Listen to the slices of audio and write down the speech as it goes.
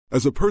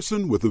As a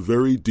person with a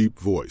very deep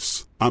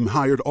voice, I'm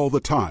hired all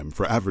the time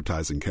for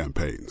advertising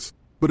campaigns.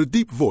 But a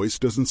deep voice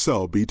doesn't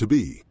sell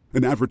B2B,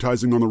 and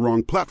advertising on the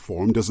wrong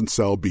platform doesn't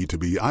sell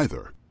B2B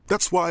either.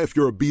 That's why if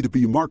you're a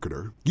B2B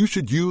marketer, you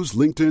should use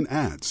LinkedIn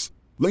ads.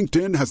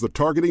 LinkedIn has the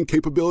targeting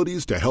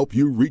capabilities to help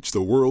you reach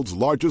the world's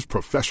largest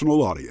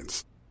professional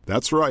audience.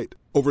 That's right,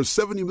 over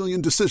 70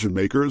 million decision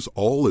makers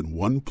all in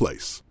one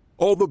place.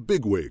 All the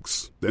big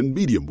wigs, then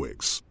medium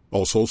wigs,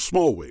 also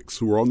small wigs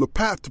who are on the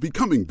path to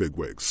becoming big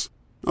wigs.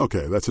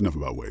 Okay, that's enough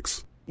about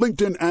wigs.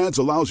 LinkedIn ads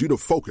allows you to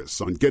focus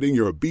on getting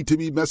your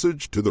B2B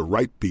message to the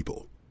right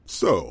people.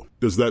 So,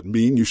 does that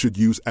mean you should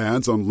use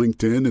ads on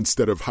LinkedIn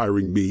instead of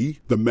hiring me,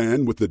 the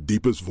man with the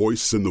deepest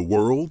voice in the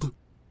world?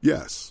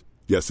 Yes.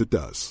 Yes, it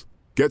does.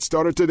 Get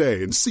started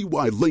today and see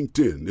why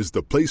LinkedIn is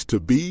the place to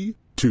be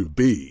to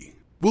be.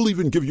 We'll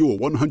even give you a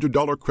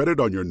 $100 credit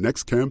on your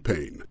next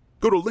campaign.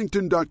 Go to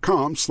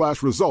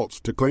linkedin.com/results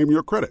to claim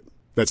your credit.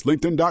 That's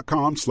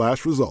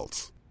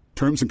linkedin.com/results.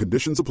 Terms and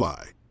conditions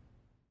apply.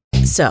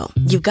 So,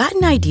 you've got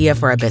an idea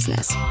for a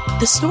business.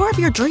 The store of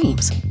your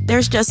dreams.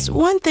 There's just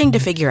one thing to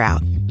figure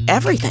out.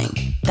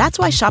 Everything. That's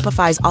why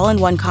Shopify's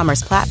all-in-one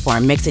commerce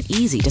platform makes it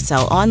easy to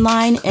sell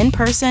online, in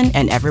person,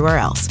 and everywhere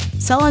else.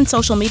 Sell on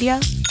social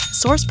media,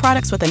 source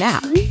products with an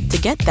app to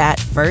get that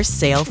first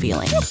sale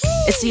feeling.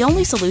 It's the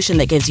only solution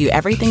that gives you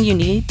everything you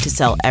need to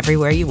sell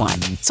everywhere you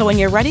want. So when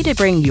you're ready to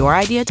bring your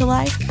idea to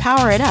life,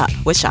 power it up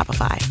with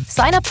Shopify.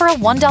 Sign up for a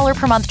 $1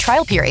 per month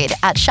trial period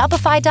at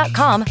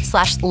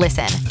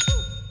shopify.com/listen.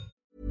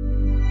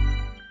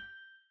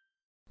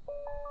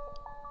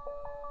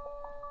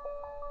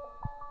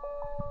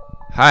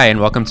 Hi, and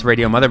welcome to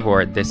Radio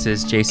Motherboard. This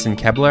is Jason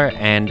Kebler,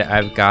 and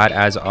I've got,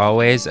 as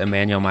always,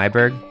 Emmanuel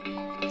Myberg.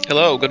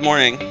 Hello, good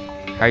morning.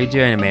 How are you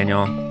doing,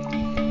 Emmanuel?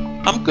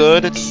 I'm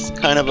good. It's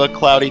kind of a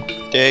cloudy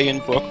day in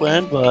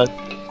Brooklyn, but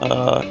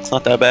it's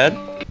not that bad.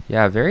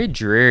 Yeah, very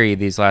dreary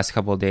these last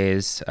couple of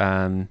days.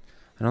 I don't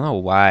know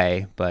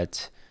why,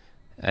 but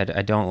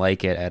I don't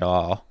like it at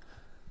all.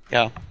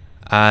 Yeah.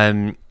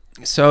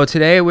 So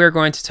today we're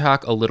going to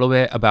talk a little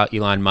bit about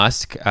Elon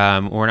Musk.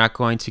 We're not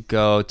going to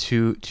go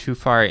too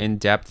far in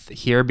depth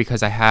here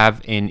because I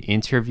have an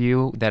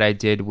interview that I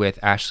did with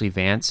Ashley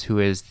Vance, who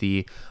is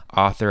the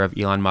author of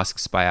Elon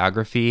Musk's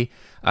biography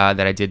that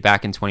I did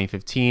back in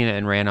 2015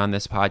 and ran on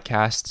this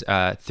podcast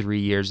 3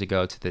 years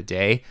ago to the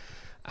day.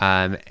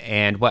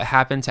 And what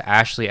happened to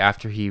Ashley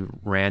after he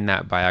ran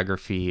that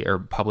biography or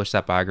published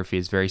that biography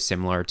is very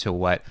similar to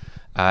what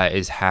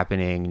is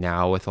happening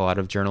now with a lot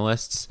of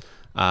journalists.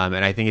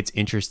 And I think it's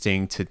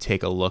interesting to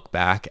take a look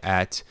back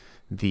at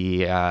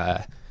the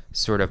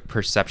sort of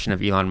perception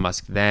of Elon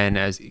Musk then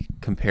as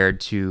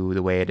compared to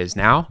the way it is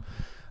now.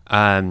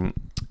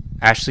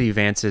 Ashley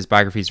Vance's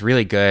biography is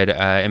really good.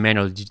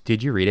 Emmanuel,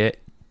 did you read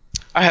it?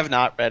 I have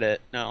not read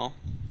it, no.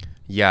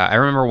 Yeah, I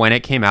remember when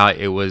it came out,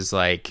 it was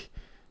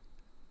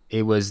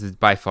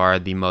by far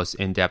the most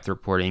in-depth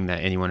reporting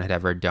that anyone had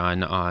ever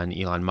done on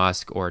Elon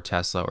Musk or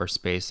Tesla or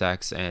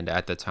SpaceX, and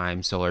at the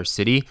time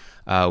SolarCity,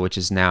 which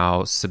is now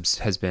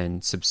has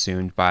been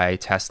subsumed by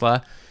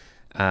Tesla.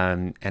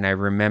 And I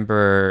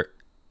remember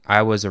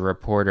I was a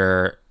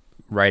reporter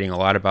writing a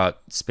lot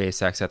about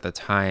SpaceX at the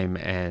time,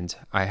 and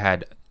I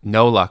had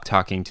no luck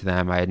talking to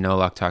them. I had no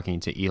luck talking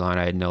to Elon.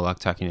 I had no luck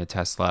talking to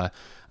Tesla.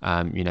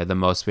 The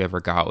most we ever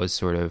got was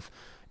sort of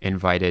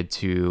invited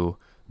to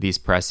these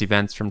press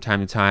events from time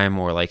to time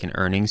or like an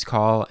earnings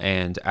call,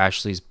 and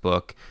Ashley's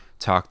book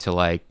talked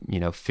to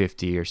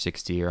 50 or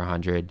 60 or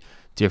 100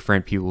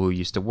 different people who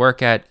used to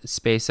work at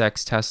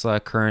SpaceX,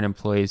 Tesla, current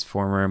employees,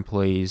 former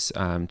employees,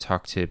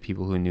 talked to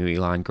people who knew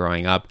Elon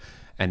growing up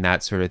and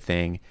that sort of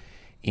thing,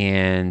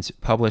 and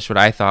published what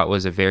I thought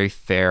was a very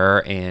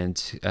fair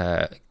and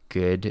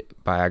good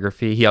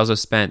biography. He also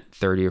spent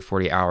 30 or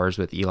 40 hours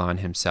with Elon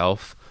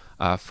himself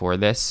for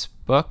this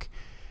book.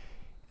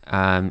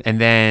 And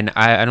then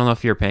I don't know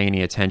if you're paying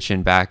any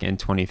attention back in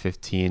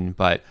 2015,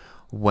 but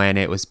when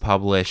it was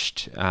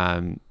published,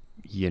 Elon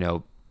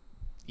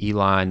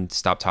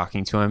stopped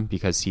talking to him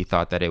because he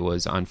thought that it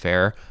was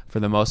unfair for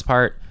the most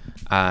part.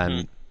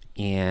 And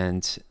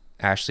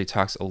Ashley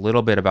talks a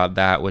little bit about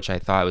that, which I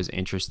thought was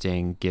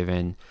interesting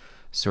given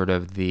sort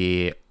of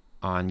the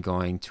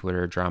ongoing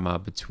Twitter drama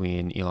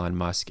between Elon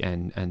Musk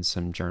and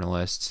some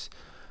journalists.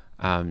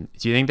 Do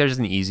you think there's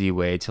an easy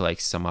way to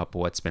sum up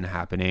what's been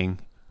happening?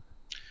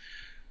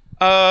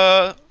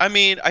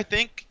 I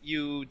think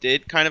you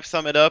did kind of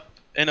sum it up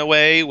in a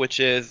way, which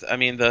is,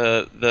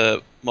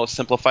 the most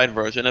simplified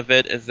version of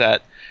it is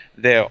that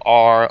there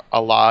are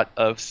a lot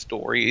of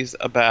stories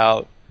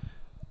about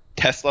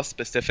Tesla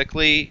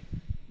specifically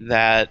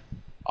that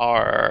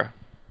are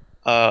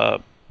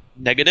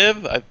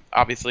negative.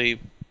 Obviously,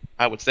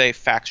 I would say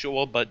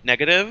factual, but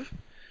negative.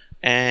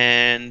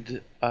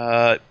 And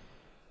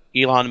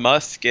Elon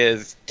Musk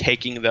is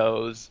taking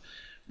those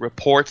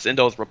reports and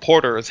those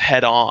reporters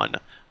head on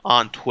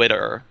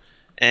Twitter,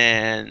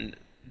 and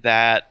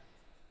that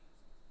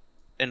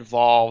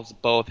involves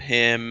both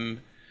him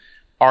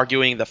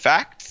arguing the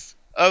facts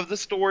of the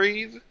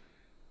stories,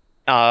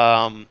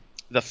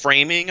 the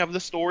framing of the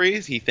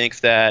stories. He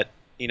thinks that,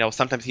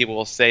 sometimes he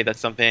will say that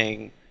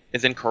something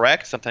is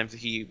incorrect. Sometimes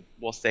he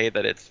will say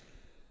that it's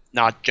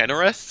not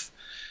generous.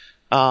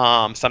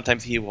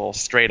 Sometimes he will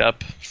straight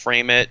up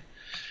frame it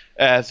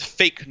as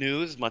fake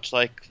news, much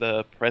like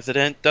the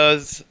president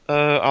does a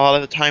lot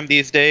of the time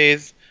these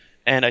days.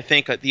 And I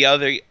think the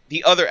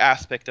other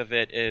aspect of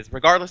it is,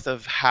 regardless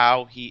of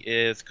how he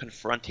is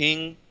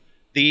confronting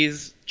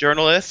these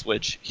journalists,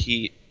 which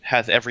he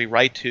has every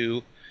right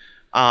to,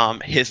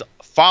 his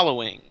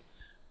following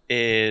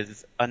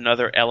is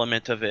another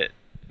element of it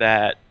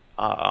that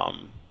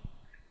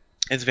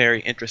is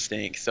very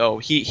interesting. So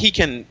he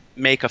can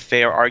make a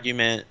fair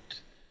argument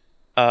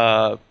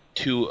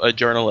to a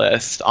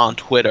journalist on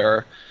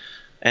Twitter,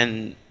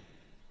 and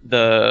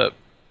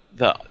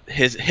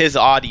his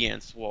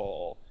audience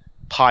will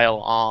pile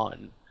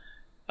on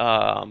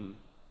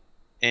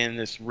in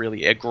this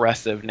really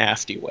aggressive,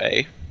 nasty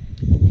way.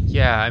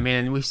 Yeah, I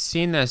mean, we've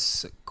seen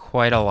this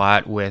quite a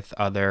lot with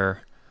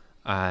other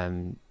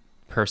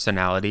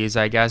personalities,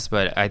 I guess,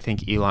 but I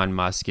think Elon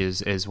Musk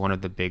is one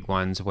of the big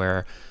ones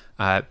where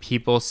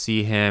people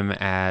see him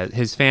as,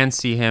 his fans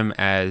see him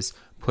as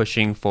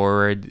pushing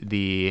forward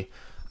the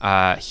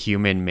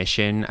human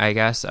mission, I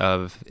guess,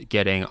 of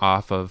getting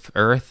off of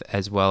Earth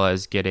as well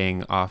as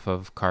getting off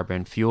of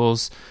carbon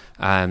fuels.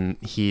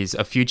 He's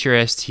a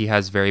futurist. He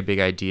has very big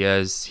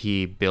ideas.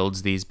 He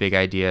builds these big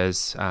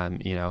ideas.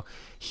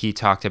 He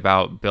talked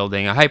about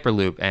building a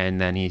Hyperloop,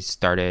 and then he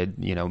started,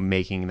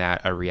 making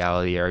that a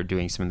reality or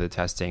doing some of the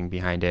testing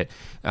behind it.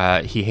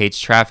 He hates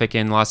traffic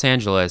in Los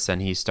Angeles,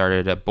 and he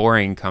started a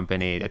boring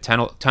company, a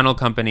tunnel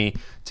company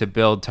to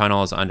build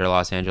tunnels under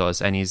Los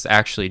Angeles, and he's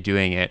actually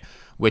doing it,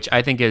 which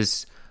I think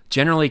is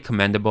generally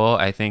commendable.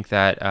 I think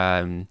that,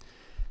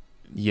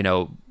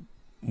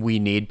 we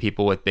need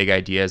people with big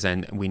ideas,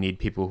 and we need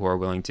people who are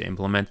willing to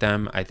implement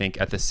them. I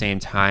think at the same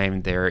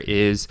time, there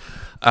is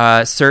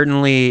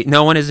certainly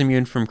no one is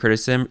immune from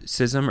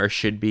criticism or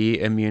should be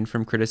immune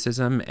from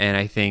criticism. And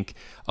I think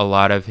a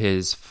lot of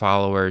his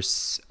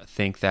followers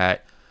think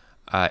that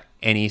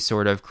any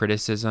sort of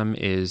criticism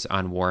is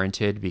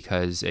unwarranted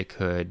because it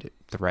could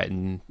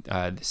threaten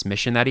this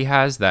mission that he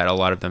has, that a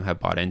lot of them have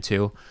bought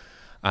into.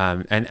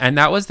 And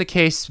that was the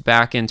case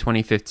back in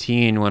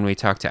 2015 when we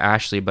talked to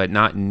Ashley, but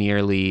not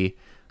nearly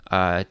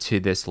to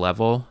this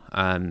level.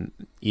 Elon,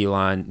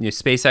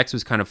 SpaceX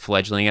was kind of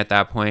fledgling at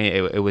that point.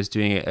 It was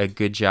doing a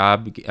good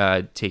job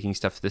taking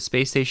stuff to the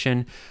space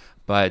station,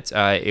 but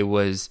it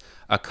was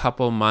a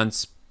couple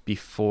months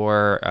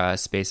before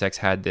SpaceX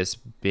had this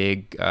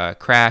big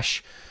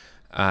crash.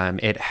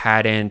 It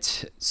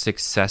hadn't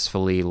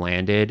successfully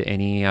landed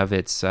any of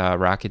its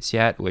rockets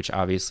yet, which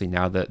obviously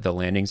now the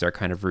landings are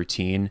kind of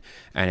routine,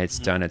 and it's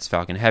done its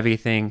Falcon Heavy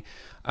thing.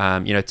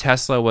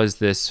 Tesla was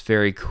this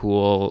very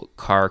cool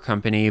car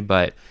company,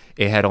 but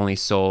it had only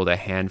sold a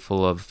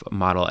handful of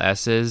Model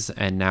S's,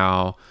 and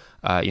now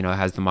it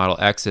has the Model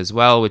X as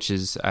well, which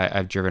is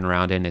I've driven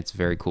around in. It's a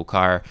very cool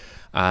car.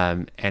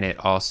 And it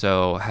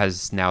also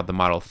has now the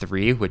Model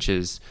 3, which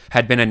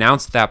had been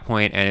announced at that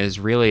point and is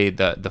really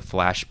the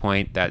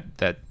flashpoint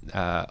that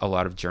a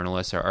lot of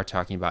journalists are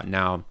talking about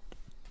now,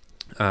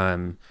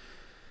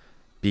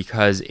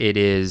 because it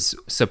is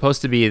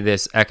supposed to be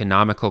this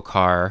economical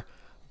car,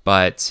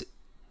 but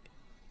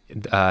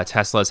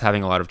Tesla is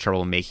having a lot of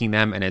trouble making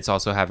them, and it's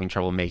also having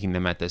trouble making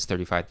them at this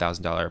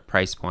 $35,000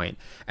 price point.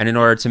 And in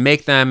order to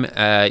make them,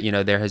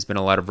 there has been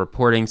a lot of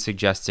reporting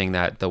suggesting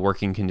that the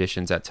working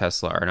conditions at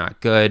Tesla are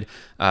not good,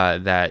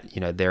 that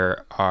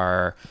there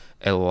are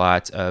a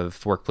lot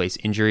of workplace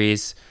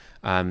injuries.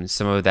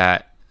 Some of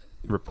that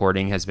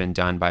reporting has been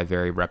done by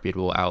very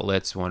reputable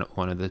outlets. One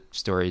of the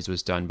stories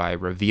was done by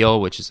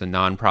Reveal, which is a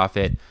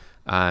nonprofit,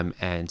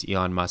 and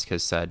Elon Musk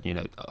has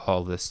said,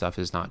 all this stuff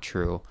is not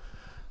true.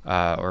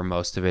 Or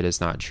most of it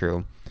is not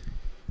true.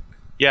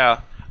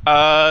 Yeah.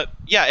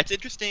 It's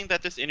interesting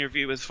that this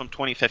interview is from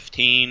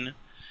 2015,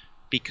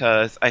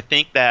 because I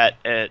think that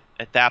at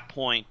that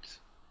point,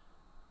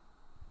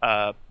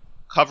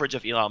 coverage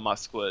of Elon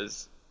Musk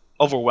was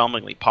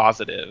overwhelmingly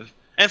positive,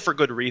 and for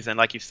good reason.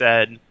 Like you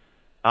said,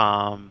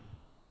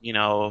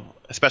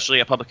 especially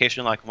a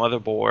publication like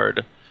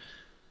Motherboard,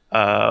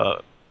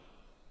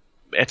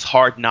 it's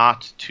hard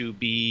not to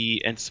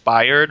be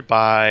inspired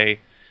by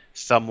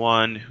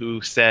someone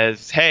who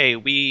says, hey,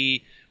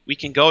 we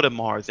can go to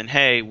Mars, and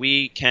hey,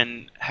 we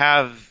can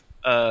have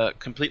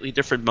completely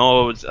different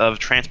modes of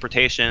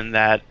transportation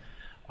that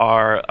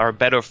are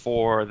better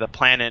for the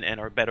planet and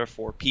are better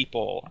for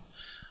people.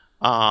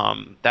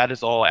 That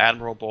is all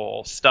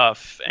admirable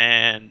stuff.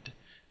 And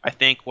I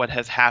think what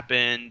has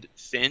happened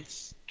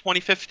since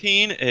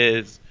 2015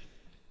 is,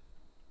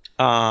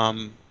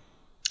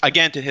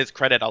 again, to his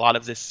credit, a lot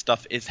of this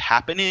stuff is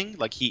happening.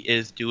 Like, he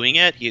is doing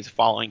it. He is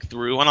following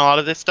through on a lot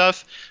of this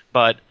stuff.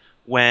 But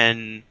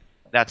when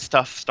that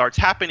stuff starts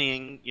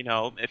happening,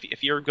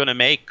 if you're going to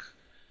make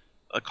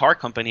a car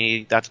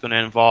company, that's going to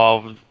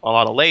involve a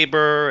lot of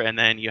labor, and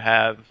then you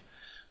have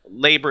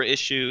labor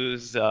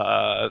issues.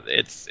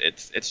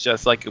 It's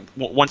just like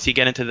once you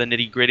get into the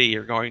nitty gritty,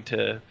 you're going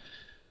to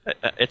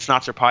it's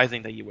not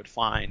surprising that you would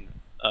find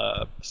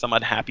some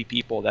unhappy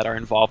people that are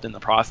involved in the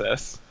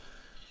process.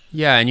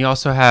 Yeah, and you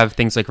also have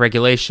things like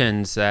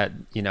regulations that,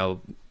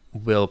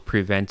 will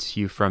prevent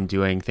you from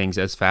doing things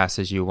as fast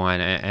as you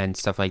want and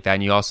stuff like that.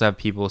 And you also have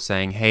people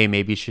saying, hey,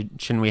 maybe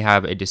shouldn't we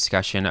have a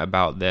discussion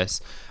about this?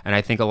 And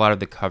I think a lot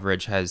of the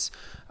coverage has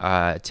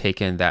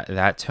taken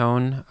that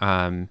tone.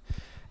 And,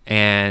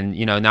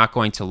 not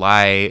going to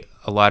lie,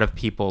 a lot of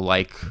people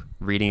like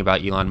reading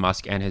about Elon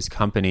Musk and his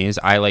companies.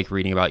 I like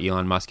reading about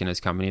Elon Musk and his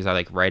companies. I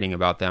like writing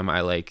about them. I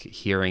like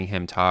hearing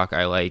him talk.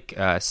 I like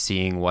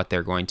seeing what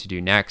they're going to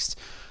do next.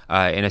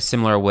 In a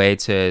similar way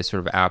to sort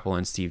of Apple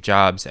and Steve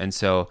Jobs. And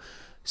so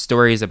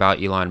stories about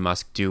Elon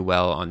Musk do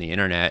well on the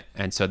internet.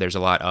 And so there's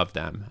a lot of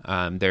them.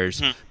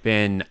 There's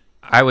been,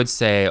 I would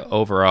say,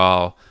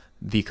 overall,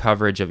 the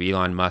coverage of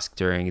Elon Musk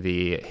during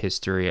the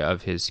history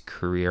of his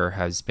career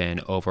has been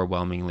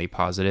overwhelmingly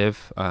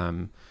positive.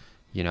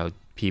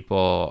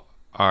 People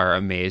are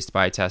amazed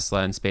by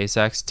Tesla and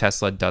SpaceX.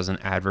 Tesla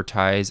doesn't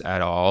advertise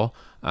at all.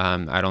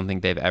 I don't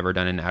think they've ever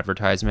done an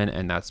advertisement,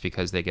 and that's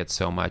because they get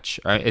so much.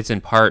 It's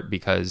in part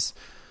because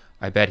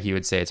I bet he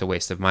would say it's a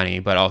waste of money,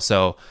 but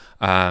also,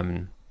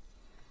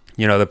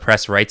 the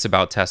press writes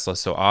about Tesla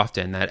so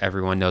often that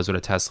everyone knows what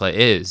a Tesla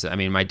is. I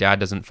mean, my dad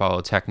doesn't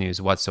follow tech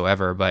news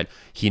whatsoever, but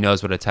he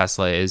knows what a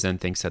Tesla is and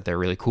thinks that they're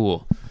really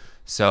cool.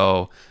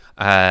 So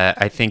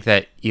I think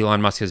that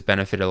Elon Musk has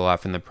benefited a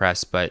lot from the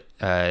press, but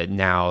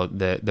now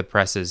the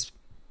press is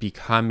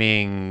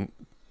becoming,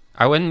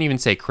 I wouldn't even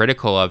say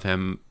critical of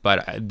him,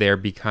 but they're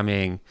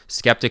becoming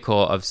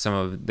skeptical of some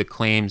of the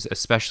claims,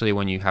 especially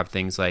when you have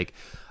things like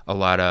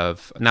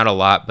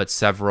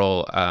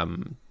several,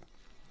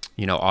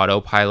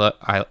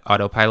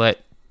 autopilot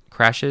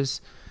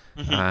crashes.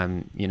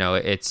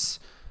 It's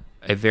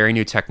a very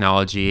new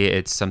technology.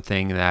 It's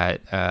something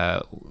that,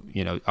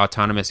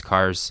 autonomous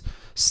cars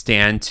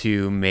stand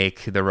to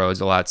make the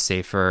roads a lot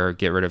safer,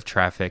 get rid of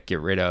traffic,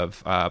 get rid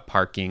of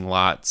parking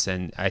lots.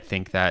 And I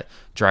think that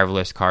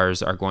driverless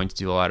cars are going to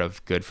do a lot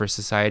of good for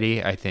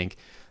society. I think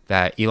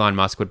that Elon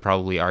Musk would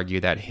probably argue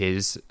that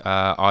his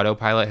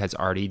autopilot has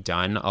already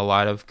done a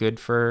lot of good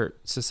for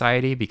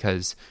society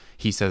because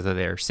he says that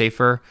they're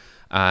safer.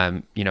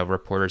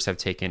 Reporters have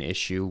taken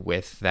issue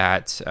with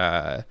that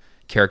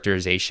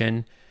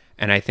characterization.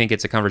 And I think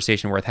it's a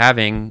conversation worth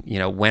having.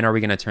 When are we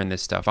going to turn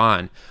this stuff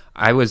on?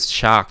 I was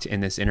shocked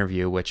in this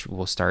interview, which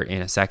we'll start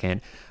in a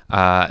second,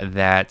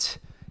 that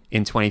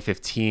in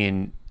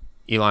 2015,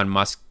 Elon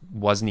Musk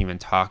wasn't even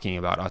talking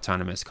about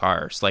autonomous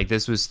cars. Like,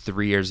 this was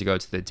 3 years ago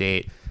to the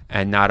date.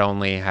 And not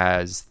only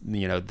was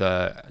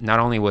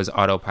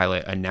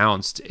autopilot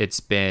announced, it's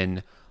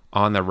been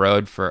on the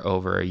road for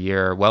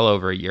well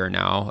over a year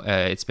now.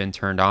 It's been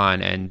turned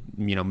on, and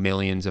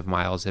millions of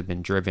miles have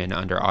been driven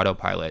under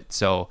autopilot.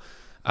 So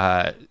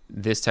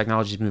this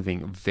technology is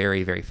moving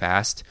very, very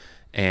fast,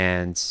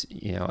 and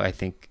I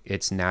think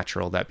it's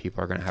natural that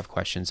people are going to have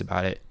questions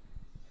about it.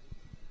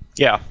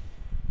 Yeah.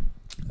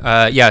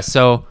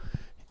 So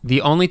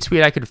the only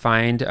tweet I could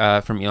find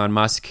from Elon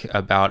Musk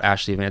about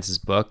Ashley Vance's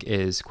book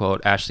is,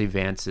 quote, "Ashley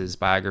Vance's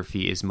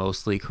biography is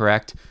mostly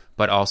correct,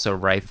 but also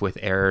rife with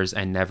errors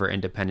and never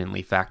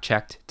independently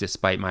fact-checked,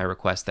 despite my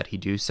request that he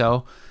do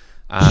so."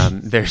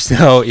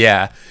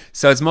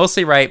 So it's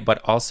mostly right, but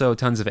also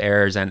tons of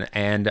errors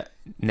and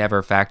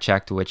never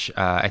fact-checked, which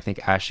I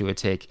think Ashley would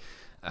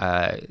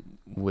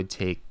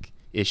take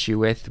issue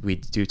with. We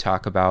do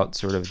talk about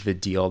sort of the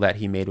deal that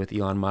he made with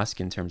Elon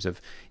Musk in terms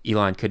of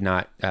Elon could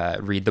not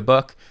read the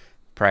book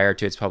prior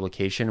to its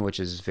publication, which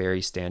is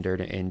very standard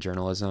in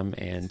journalism.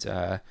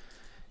 And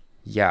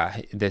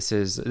this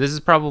is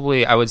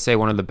probably, I would say,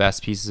 one of the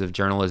best pieces of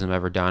journalism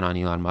ever done on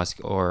Elon Musk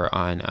or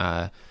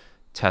on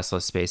Tesla,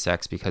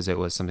 SpaceX, because it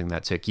was something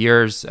that took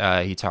years.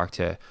 He talked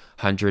to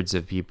hundreds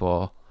of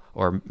people,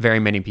 or very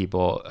many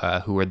people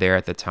who were there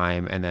at the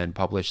time, and then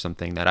published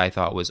something that I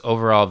thought was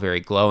overall very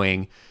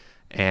glowing.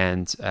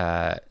 And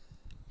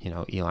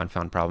Elon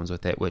found problems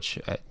with it, which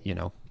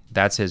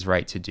that's his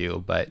right to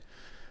do. But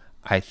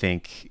I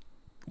think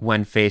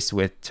when faced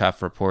with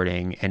tough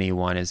reporting,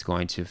 anyone is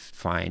going to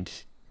find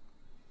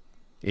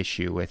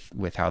issue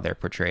with how they're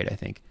portrayed, I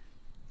think.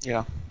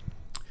 Yeah.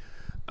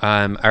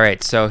 All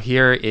right, so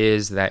here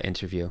is that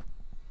interview.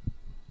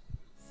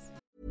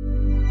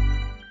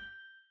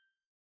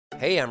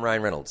 Hey, I'm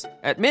Ryan Reynolds.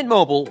 At Mint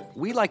Mobile,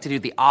 we like to do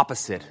the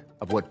opposite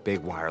of what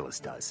Big Wireless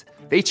does.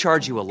 They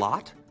charge you a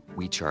lot,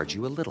 we charge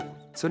you a little.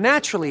 So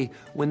naturally,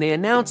 when they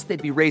announced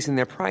they'd be raising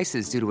their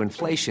prices due to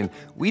inflation,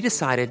 we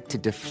decided to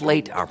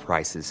deflate our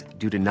prices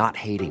due to not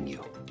hating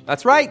you.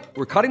 That's right.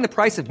 We're cutting the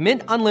price of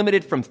Mint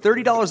Unlimited from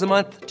 $30 a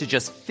month to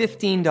just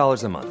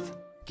 $15 a month.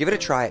 Give it a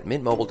try at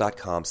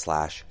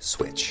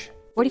mintmobile.com/switch.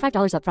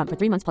 $45 up front for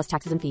 3 months plus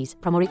taxes and fees.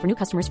 Promo rate for new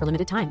customers for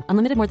limited time.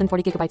 Unlimited more than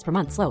 40 gigabytes per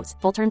month. Slows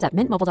full terms at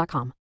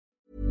mintmobile.com.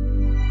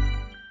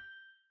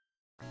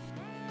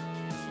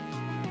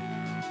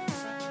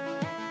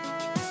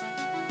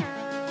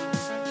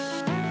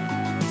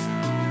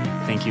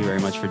 Thank you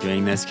very much for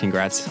doing this.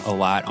 Congrats a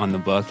lot on the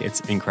book. It's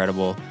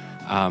incredible.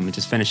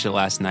 Just finished it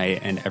last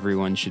night, and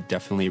everyone should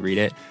definitely read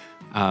it.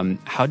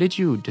 How did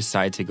you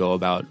decide to go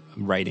about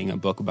writing a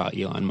book about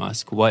Elon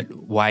Musk?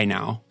 Why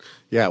now?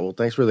 Yeah, well,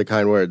 thanks for the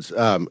kind words.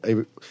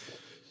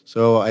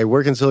 So I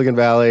work in Silicon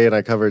Valley and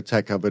I cover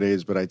tech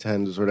companies, but I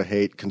tend to sort of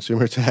hate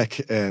consumer tech,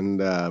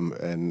 and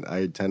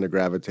I tend to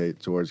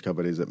gravitate towards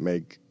companies that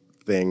make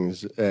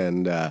things,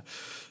 and I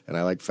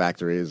like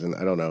factories, and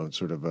I don't know, it's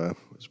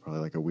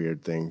probably like a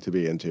weird thing to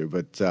be into,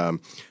 but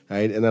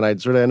and then I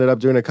sort of ended up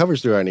doing a cover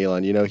story on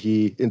Elon. You know,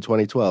 in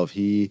 2012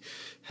 he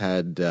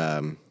had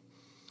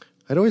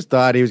I'd always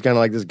thought he was kind of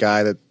like this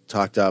guy that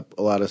talked up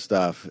a lot of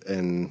stuff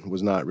and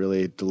was not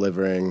really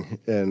delivering.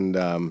 And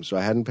so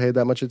I hadn't paid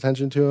that much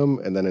attention to him.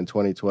 And then in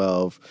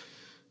 2012,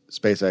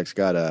 SpaceX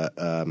got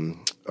a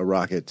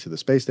rocket to the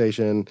space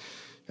station.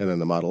 And then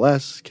the Model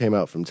S came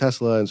out from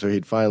Tesla. And so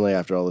he'd finally,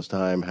 after all this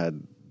time,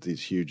 had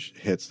these huge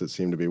hits that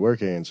seemed to be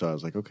working. And so I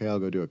was like, okay, I'll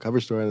go do a cover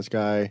story on this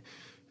guy.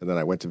 And then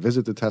I went to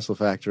visit the Tesla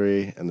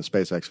factory and the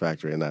SpaceX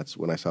factory. And that's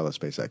when I saw the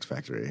SpaceX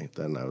factory.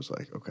 Then I was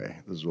like, okay,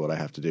 this is what I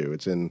have to do.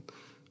 It's in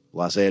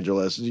Los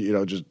Angeles,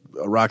 just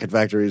a rocket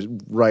factory is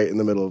right in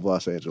the middle of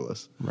Los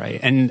Angeles. Right.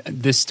 And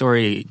this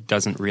story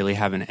doesn't really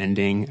have an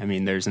ending. I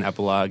mean, there's an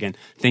epilogue and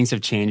things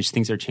have changed.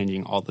 Things are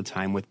changing all the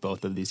time with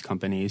both of these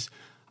companies.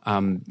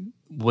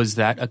 Was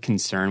that a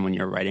concern when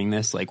you're writing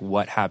this? Like,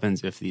 what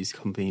happens if these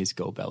companies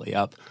go belly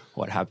up?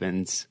 What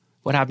happens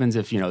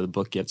if, the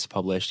book gets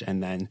published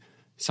and then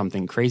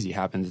something crazy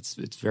happens?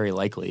 It's very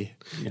likely.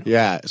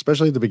 Yeah,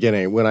 especially at the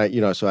beginning when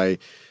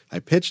I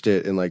pitched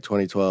it in like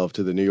 2012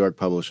 to the New York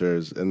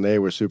publishers, and they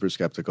were super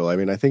skeptical. I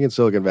mean, I think in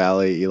Silicon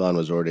Valley, Elon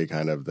was already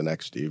kind of the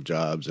next Steve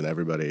Jobs, and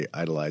everybody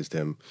idolized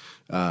him.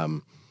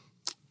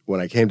 When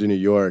I came to New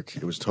York,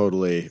 it was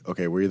totally,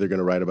 okay, we're either going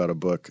to write about a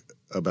book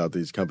about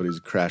these companies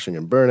crashing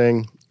and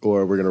burning,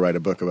 or we're going to write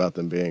a book about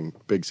them being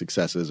big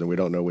successes, and we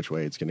don't know which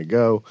way it's going to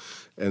go.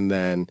 And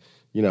then,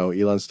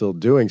 Elon's still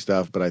doing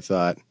stuff, but I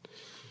thought,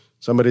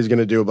 somebody's going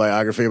to do a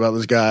biography about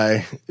this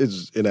guy.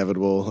 It's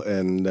inevitable.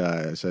 And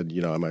I said,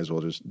 I might as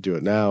well just do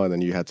it now. And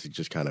then you had to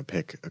just kind of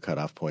pick a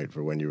cutoff point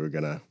for when you were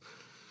going to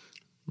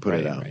put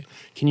it out. Right.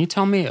 Can you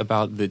tell me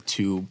about the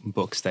two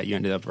books that you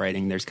ended up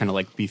writing? There's kind of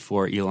like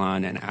before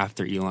Elon and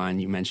after Elon.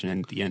 You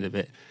mentioned at the end of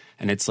it.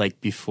 And it's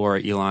like before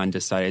Elon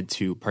decided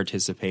to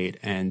participate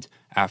and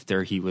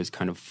after he was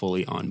kind of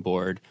fully on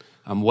board.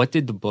 What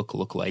did the book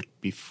look like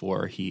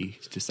before he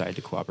decided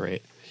to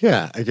cooperate?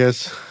 Yeah, I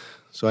guess...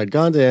 So I'd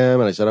gone to him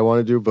and I said I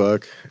want to do a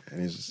book,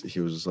 and he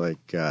was like,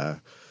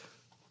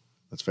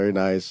 "That's very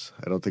nice.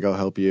 I don't think I'll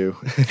help you."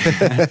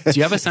 Do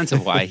you have a sense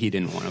of why he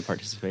didn't want to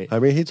participate? I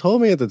mean, he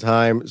told me at the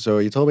time. So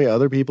he told me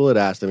other people had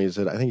asked him. I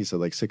think he said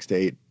like 6 to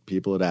 8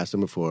 people had asked him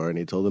before, and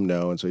he told them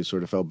no, and so he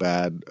sort of felt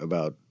bad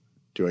about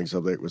doing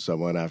something with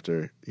someone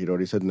after he'd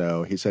already said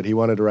no. He said he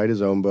wanted to write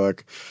his own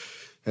book,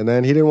 and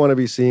then he didn't want to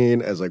be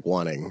seen as like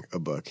wanting a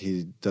book.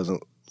 He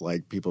doesn't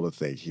like people to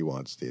think he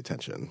wants the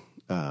attention.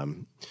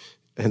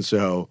 And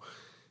so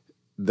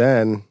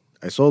then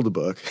I sold the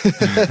book. And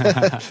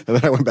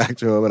then I went back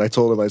to him and I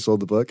told him I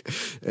sold the book.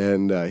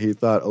 And he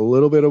thought a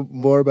little bit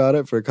more about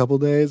it for a couple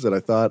days. And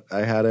I thought I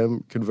had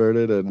him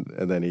converted.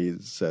 And then he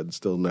said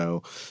still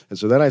no. And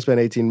so then I spent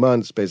 18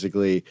 months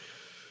basically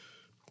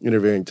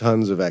interviewing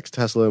tons of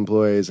ex-Tesla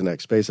employees and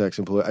ex-SpaceX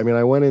employees. I mean,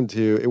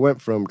 it went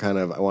from kind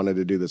of, I wanted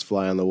to do this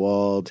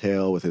fly-on-the-wall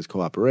tale with his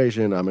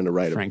cooperation. I'm going to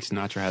write Frank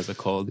Sinatra has a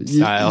cold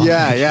style.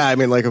 Yeah. I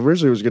mean, like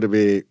originally it was going to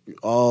be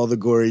all the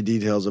gory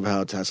details of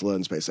how Tesla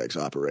and SpaceX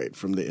operate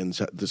from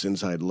this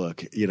inside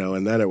look,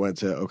 and then it went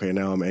to, okay,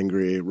 now I'm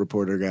angry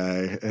reporter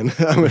guy, and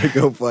I'm going to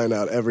go find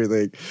out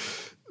everything.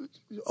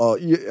 It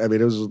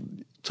was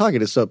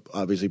talking to some,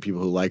 obviously,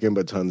 people who like him,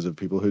 but tons of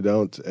people who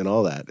don't, and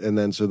all that. And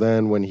then, so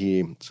that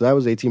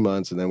was 18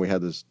 months, and then we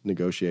had this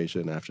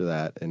negotiation after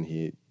that, and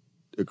he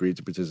agreed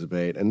to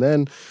participate. And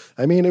then,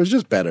 it was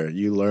just better.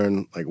 You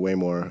learn, like, way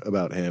more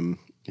about him,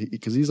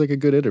 because he's like a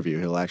good interview.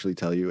 He'll actually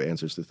tell you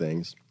answers to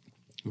things.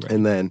 Right.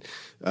 And then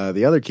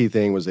the other key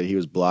thing was that he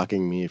was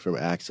blocking me from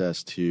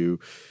access to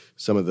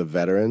some of the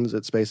veterans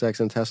at SpaceX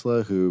and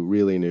Tesla who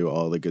really knew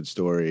all the good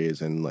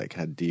stories and, like,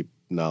 had deep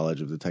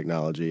knowledge of the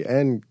technology,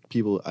 and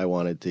people I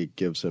wanted to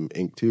give some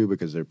ink to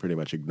because they're pretty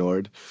much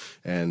ignored.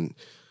 And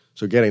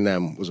so getting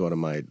them was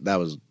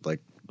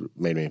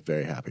made me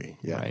very happy.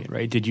 Yeah.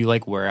 Right. Did you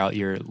like wear out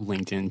your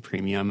LinkedIn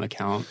premium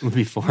account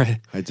before?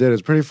 I did.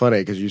 It's pretty funny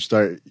because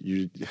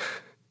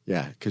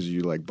because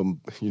you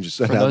just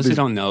send For out those who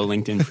don't know,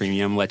 LinkedIn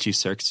Premium lets you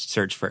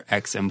search for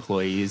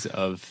ex-employees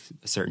of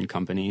certain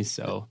companies.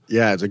 So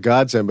yeah, it's a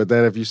godsend. But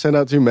then if you send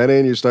out too many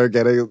and you start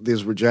getting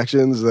these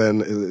rejections,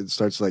 then it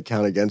starts to like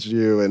count against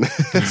you, and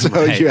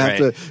so you have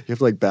to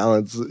like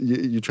balance.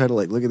 You try to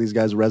like look at these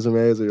guys'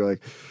 resumes, and you're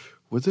like,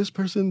 would this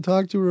person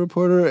talk to a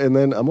reporter? And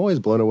then I'm always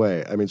blown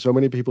away. I mean, so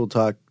many people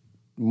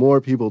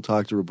more people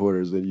talk to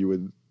reporters than you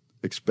would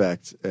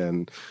expect,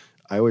 and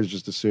I always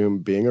just assume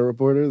being a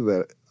reporter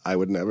that I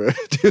would never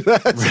do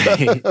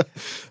that. Right.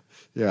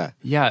 Yeah.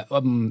 Yeah.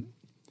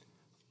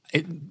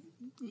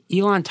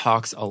 Elon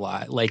talks a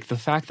lot. Like the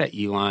fact that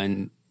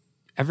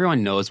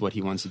everyone knows what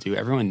he wants to do.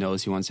 Everyone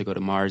knows he wants to go to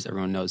Mars.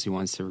 Everyone knows he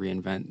wants to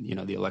reinvent,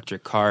 the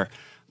electric car.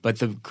 But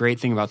the great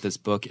thing about this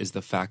book is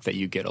the fact that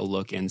you get a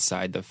look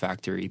inside the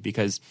factory,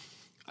 because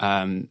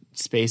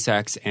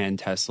SpaceX and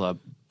Tesla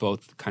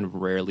both kind of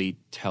rarely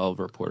tell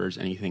reporters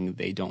anything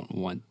they don't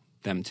want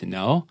them to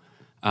know.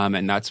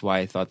 And that's why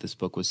I thought this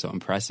book was so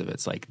impressive.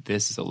 It's like,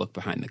 this is a look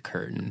behind the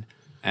curtain.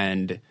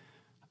 And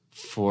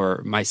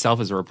for myself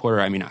as a reporter,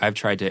 I mean, I've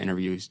tried to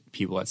interview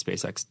people at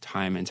SpaceX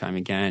time and time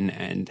again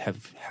and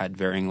have had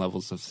varying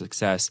levels of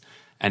success.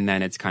 And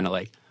then it's kind of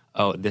like,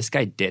 oh, this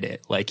guy did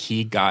it. Like,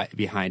 he got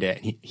behind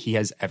it. And he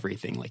has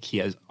everything. Like, he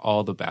has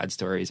all the bad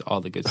stories,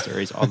 all the good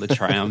stories, all the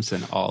triumphs,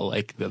 and all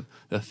like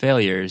the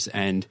failures.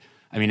 And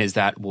I mean, is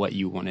that what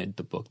you wanted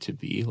the book to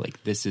be?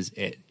 Like, this is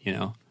it, you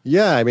know?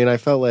 Yeah, I mean, I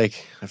felt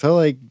like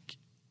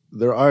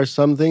there are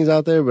some things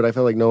out there, but I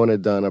felt like no one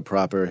had done a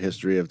proper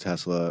history of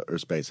Tesla or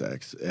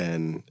SpaceX,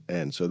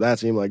 and so that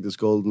seemed like this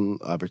golden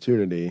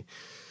opportunity.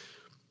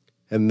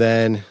 And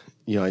then,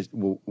 you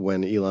know,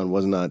 when Elon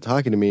was not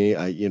talking to me,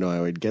 I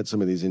would get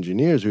some of these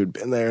engineers who had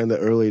been there in the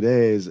early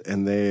days,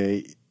 and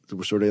they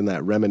were sort of in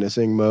that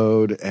reminiscing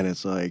mode, and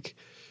it's like,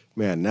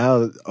 man,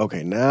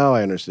 now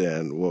I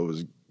understand what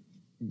was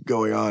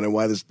going on and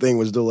why this thing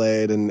was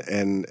delayed.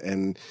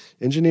 And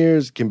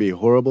engineers can be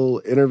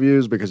horrible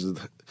interviews because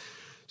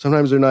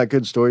sometimes they're not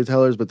good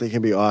storytellers, but they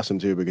can be awesome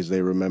too because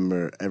they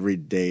remember every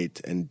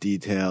date and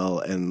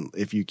detail. And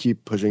if you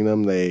keep pushing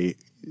them, they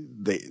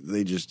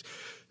just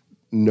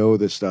know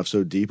this stuff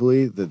so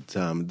deeply that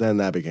then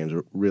that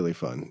became really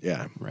fun.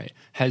 Yeah. Right.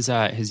 Has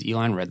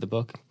Elon read the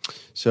book?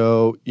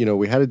 So, you know,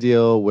 we had a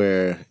deal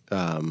where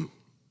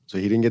so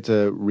he didn't get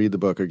to read the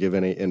book or give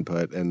any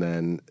input,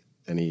 and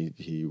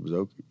he was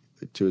okay.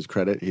 To his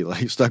credit, he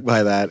like stuck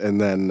by that. And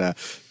then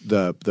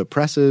the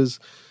presses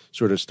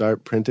sort of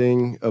start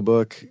printing a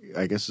book.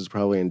 I guess it's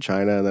probably in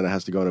China, and then it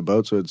has to go on a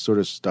boat. So it sort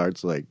of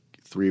starts like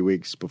 3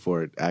 weeks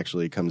before it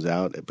actually comes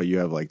out. But you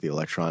have like the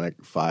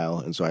electronic file,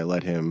 and so I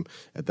let him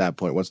at that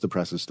point. Once the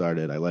presses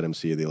started, I let him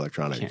see the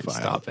electronic Can't file.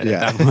 Stop it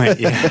at that point.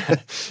 Yeah.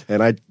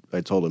 And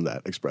I told him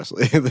that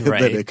expressly that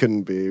Right. it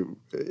couldn't be.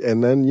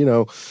 And then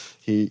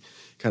he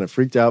kind of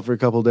freaked out for a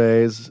couple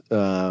days.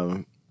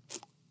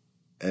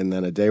 And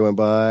then a day went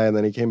by, and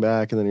then he came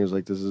back, and then he was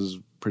like, this is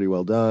pretty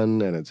well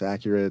done, and it's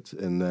accurate.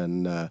 And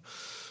then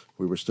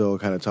we were still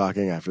kind of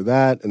talking after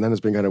that. And then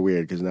it's been kind of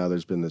weird because now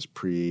there's been this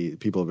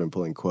people have been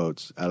pulling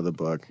quotes out of the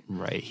book.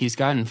 Right. He's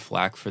gotten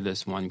flack for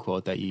this one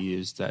quote that you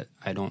used that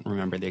I don't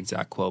remember the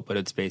exact quote, but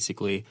it's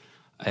basically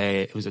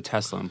it was a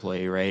Tesla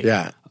employee, right?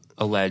 Yeah.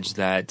 Alleged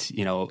that,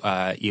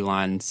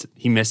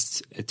 he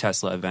missed a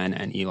Tesla event,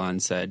 and Elon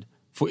said,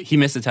 he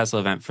missed a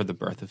Tesla event for the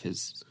birth of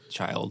his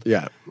child.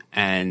 Yeah.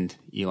 And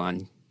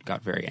Elon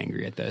got very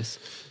angry at this.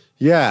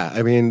 Yeah.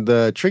 I mean,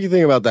 the tricky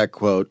thing about that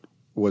quote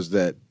was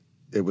that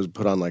it was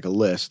put on like a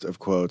list of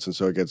quotes, and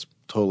so it gets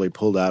totally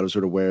pulled out of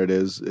sort of where it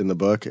is in the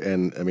book.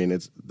 And I mean,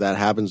 that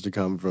happens to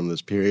come from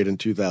this period in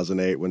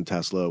 2008 when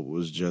Tesla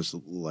was just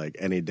like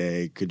any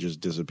day could just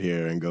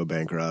disappear and go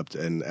bankrupt,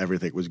 and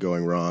everything was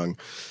going wrong.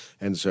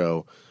 And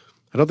so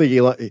I don't think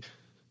Elon...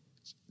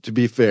 To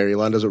be fair,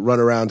 Elon doesn't run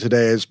around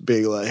today as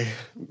being like,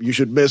 you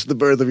should miss the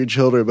birth of your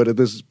children. But at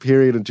this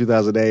period in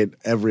 2008,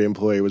 every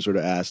employee was sort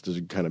of asked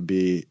to kind of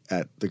be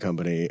at the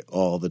company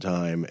all the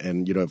time.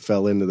 And, it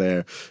fell into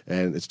there.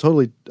 And it's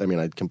totally, I mean,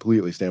 I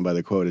completely stand by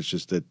the quote. It's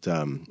just that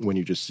when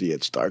you just see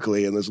it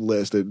starkly in this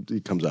list,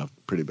 it comes off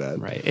pretty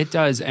bad. Right. It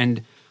does.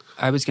 And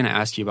I was going to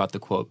ask you about the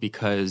quote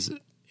because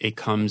it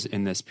comes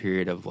in this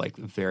period of like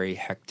very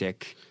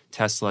hectic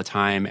Tesla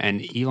time.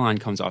 And Elon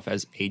comes off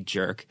as a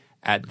jerk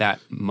at that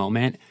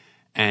moment,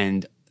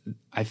 and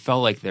I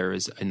felt like there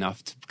was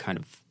enough to kind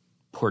of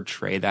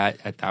portray that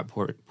at that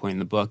point in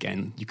the book,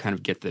 and you kind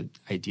of get the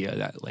idea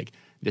that like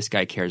this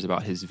guy cares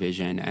about his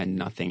vision and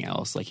nothing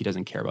else. Like, he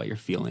doesn't care about your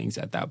feelings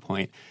at that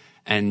point.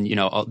 And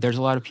there's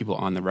a lot of people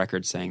on the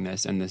record saying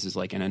this, and this is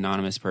like an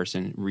anonymous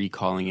person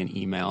recalling an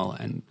email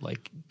and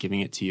like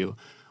giving it to you.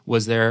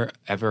 Was there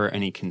ever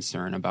any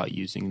concern about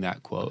using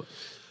that quote?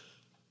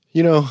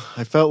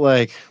 I felt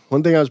like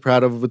one thing I was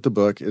proud of with the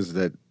book is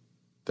that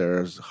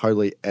there's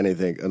hardly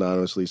anything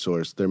anonymously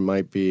sourced. There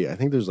might be, I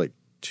think there's like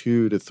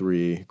 2 to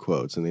 3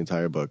 quotes in the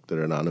entire book that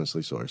are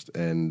anonymously sourced.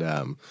 And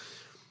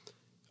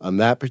on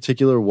that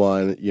particular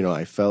one,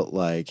 I felt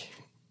like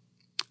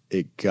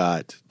it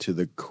got to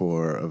the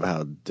core of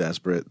how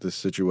desperate this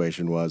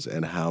situation was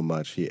and how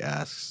much he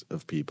asks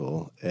of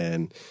people.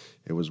 And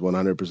it was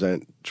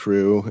 100%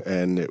 true,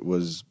 and it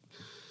was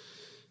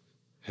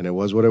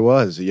what it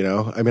was,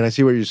 I mean, I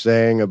see what you're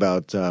saying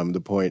about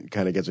the point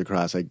kind of gets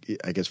across. I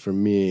guess for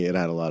me, it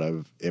had a lot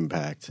of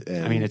impact.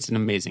 And, I mean, it's an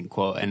amazing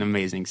quote, an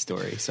amazing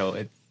story.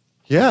 So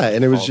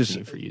and it was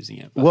just for using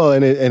it. But. Well,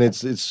 and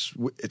it's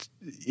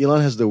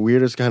Elon has the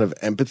weirdest kind of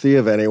empathy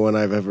of anyone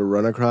I've ever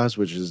run across,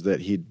 which is that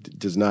he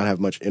does not have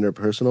much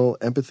interpersonal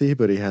empathy,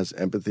 but he has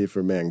empathy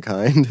for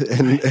mankind,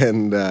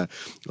 and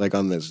like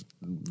on this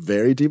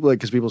very deep, like,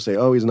 because people say,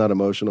 oh, he's not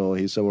emotional,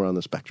 he's somewhere on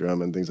the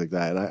spectrum and things like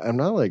that, and I'm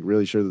not like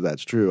really sure that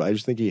that's true. I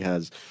just think he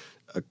has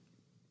a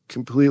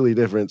completely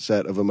different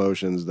set of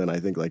emotions than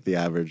I think like the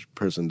average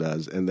person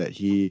does, and that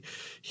he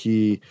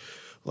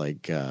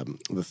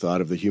the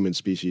thought of the human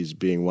species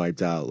being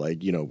wiped out,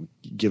 like, you know,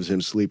 gives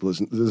him sleepless.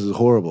 This is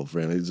horrible for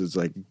him. It's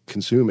like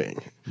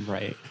consuming.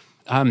 Right.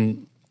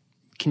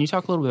 Can you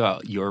talk a little bit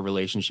about your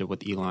relationship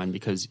with Elon,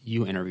 because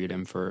you interviewed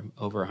him for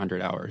over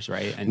 100 hours,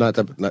 right? And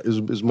it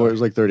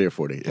was like 30 or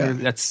 40. Yeah.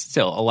 That's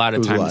still a lot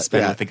of time to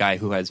spend yeah. with a guy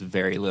who has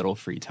very little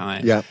free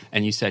time. Yeah.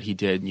 And you said he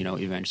did, you know,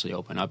 eventually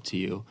open up to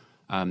you.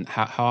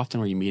 How often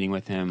were you meeting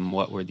with him?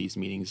 What were these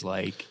meetings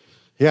like?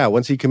 Yeah,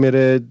 once he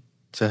committed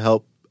to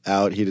help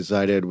out, he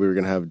decided we were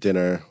going to have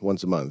dinner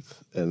once a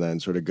month and then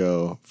sort of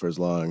go for as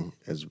long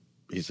as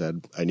he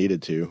said I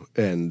needed to.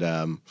 And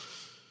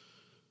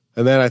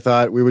then I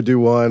thought we would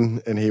do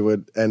one and he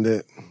would end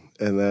it.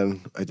 And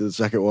then I did the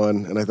second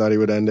one and I thought he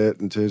would end it.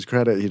 And to his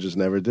credit, he just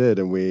never did.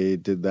 And we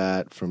did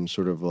that from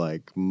sort of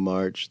like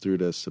March through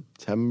to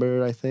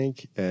September, I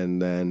think.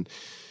 And then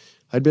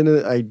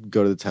I'd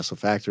go to the Tesla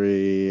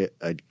factory.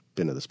 I'd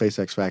been to the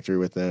SpaceX factory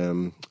with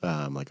them,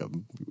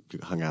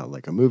 hung out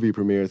like a movie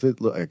premiere,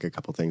 like a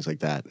couple things like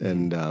that.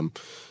 And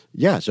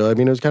so I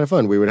mean, it was kind of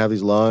fun. We would have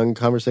these long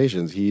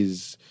conversations.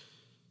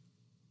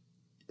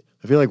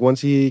 I feel like once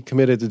he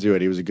committed to do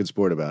it, he was a good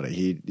sport about it.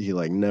 He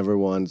like never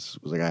once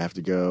was like, I have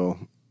to go,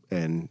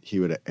 and he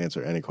would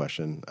answer any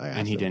question I asked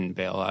And he him. didn't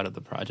bail out of the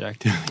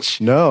project.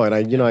 No, and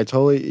I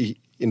totally.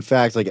 In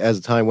fact, like as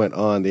time went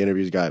on, the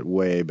interviews got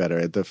way better.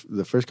 At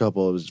the first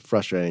couple, it was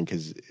frustrating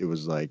because it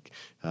was like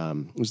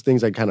it was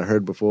things I'd kind of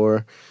heard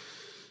before.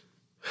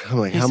 I'm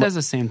like, he says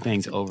the same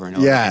things over and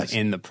over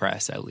in the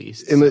press, at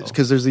least.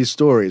 Because there's these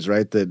stories,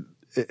 right?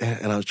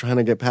 And I was trying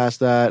to get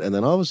past that, and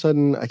then all of a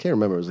sudden, I can't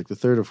remember. It was like the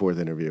third or fourth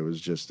interview. It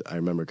was just I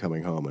remember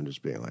coming home and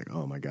just being like,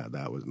 "Oh my god,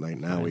 that was like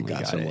now we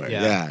got somewhere."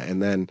 Yeah.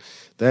 And then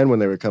when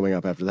they were coming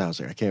up after that, I was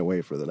like, "I can't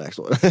wait for the next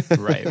one."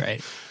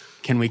 Right.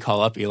 Can we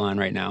call up Elon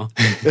right now?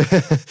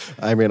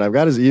 I mean, I've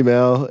got his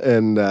email,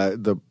 and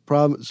the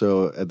problem.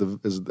 So at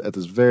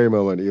this very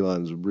moment,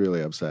 Elon's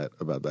really upset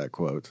about that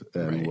quote,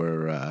 and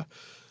we're.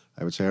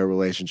 I would say our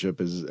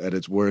relationship is at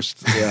its worst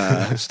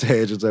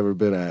stage it's ever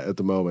been at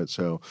the moment.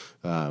 So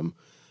I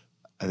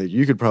think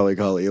you could probably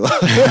call Elon.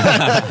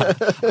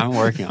 I'm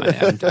working on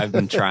it. I've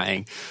been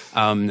trying.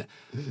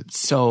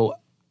 So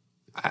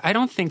I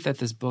don't think that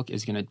this book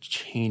is going to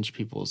change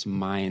people's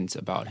minds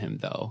about him,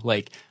 though.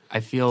 Like, I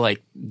feel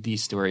like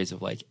these stories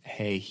of like,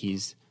 hey,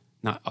 he's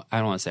not, I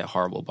don't want to say a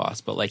horrible boss,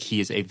 but like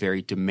he is a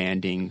very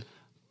demanding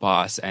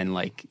boss and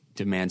like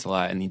demands a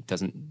lot, and he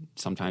doesn't,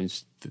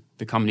 sometimes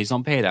the companies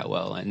don't pay that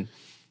well, and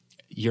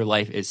your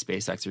life is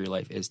SpaceX or your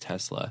life is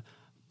Tesla,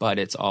 but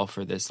it's all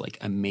for this like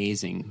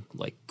amazing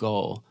like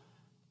goal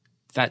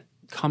that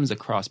comes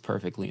across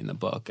perfectly in the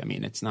book. I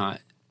mean,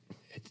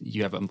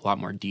 you have a lot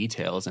more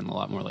details and a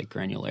lot more like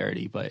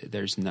granularity, but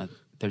there's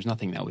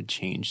nothing that would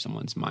change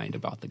someone's mind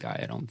about the guy,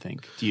 I don't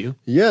think. Do you?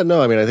 Yeah,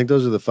 no, I mean, I think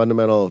those are the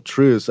fundamental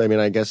truths. I mean,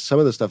 I guess some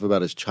of the stuff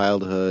about his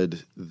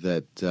childhood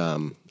that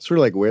sort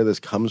of like where this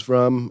comes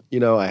from, you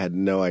know, I had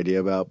no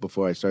idea about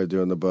before I started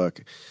doing the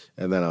book.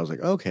 And then I was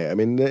like, okay. I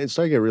mean, it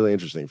started to get really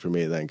interesting for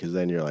me then, because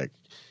then you're like,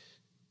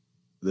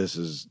 this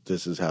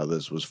is how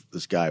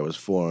this guy was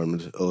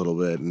formed a little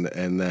bit.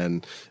 And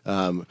then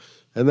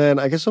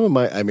I guess some of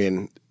my, I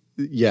mean,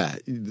 yeah,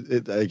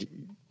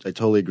 I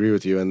totally agree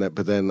with you,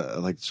 but then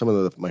like some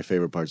of my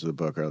favorite parts of the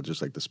book are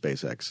just like the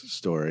SpaceX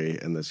story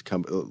and this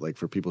like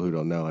for people who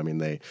don't know, I mean,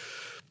 they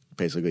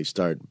basically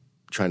start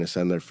trying to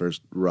send their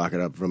first rocket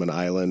up from an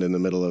island in the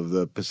middle of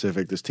the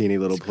Pacific, this teeny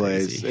little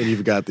place, and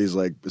you've got these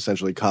like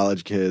essentially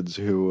college kids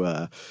who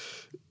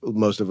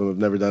most of them have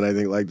never done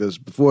anything like this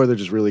before. They're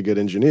just really good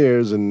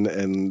engineers,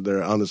 and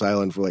they're on this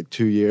island for like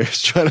 2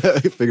 years trying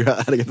to figure out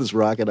how to get this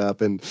rocket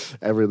up, and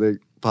everything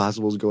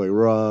possible is going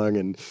wrong,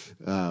 and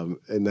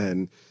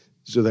then.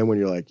 So then when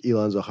you're like,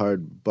 Elon's a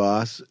hard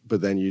boss, but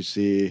then you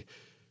see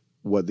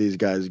what these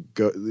guys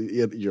go,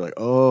 you're like,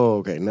 oh,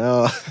 okay,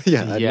 now,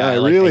 now I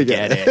like, really I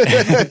get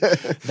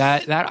it.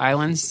 that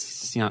island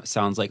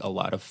sounds like a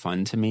lot of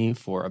fun to me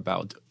for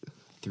about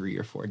 3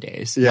 or 4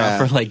 days. Yeah.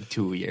 Not for like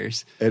 2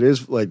 years. It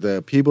is like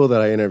the people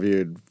that I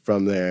interviewed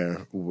from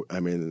there, I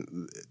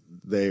mean,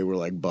 they were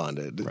like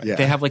bonded. Right. Yeah.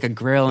 They have like a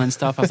grill and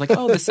stuff. I was like,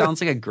 oh, this sounds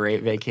like a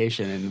great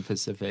vacation in the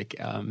Pacific.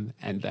 And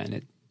then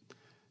it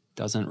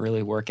doesn't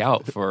really work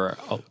out for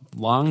a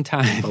long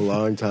time. A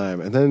long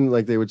time. And then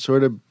like they would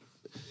sort of,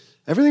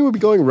 everything would be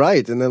going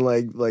right. And then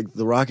like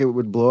the rocket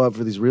would blow up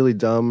for these really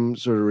dumb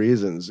sort of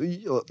reasons.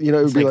 You know,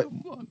 it would be like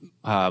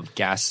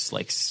gas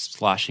like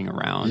sloshing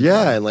around.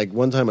 Yeah, and like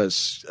one time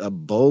a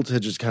bolt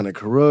had just kind of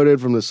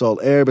corroded from the salt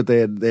air, but they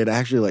had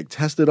actually like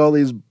tested all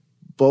these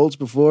bolts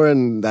before,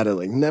 and that had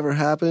like never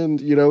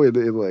happened, you know, in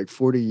like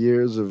 40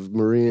 years of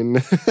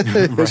marine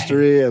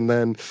history. And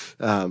then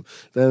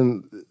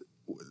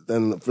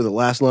for the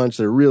last launch,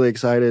 they're really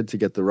excited to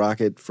get the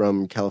rocket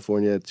from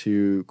California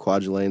to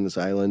Kwajalein, this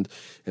island,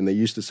 and they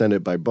used to send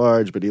it by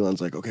barge, but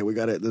Elon's like, okay, we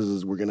got it.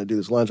 We're going to do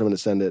this launch. I'm going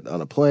to send it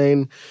on a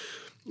plane.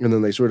 And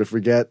then they sort of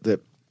forget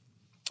that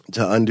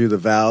to undo the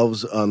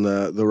valves on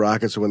the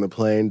rocket, so when the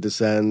plane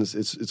descends,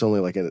 it's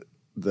only like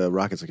the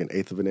rocket's like an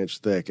eighth of an inch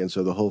thick, and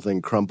so the whole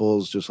thing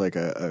crumples just like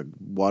a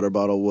water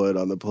bottle would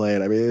on the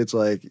plane. I mean, it's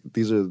like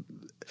these are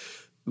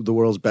the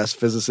world's best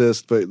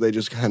physicists, but they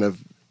just kind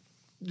of,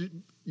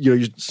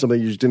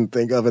 something you just didn't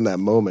think of in that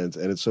moment,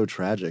 and it's so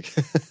tragic.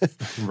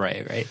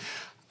 Right.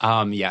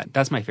 Yeah,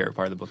 that's my favorite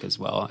part of the book as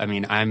well. I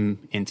mean,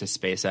 I'm into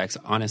SpaceX.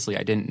 Honestly,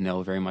 I didn't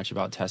know very much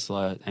about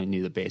Tesla. I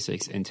knew the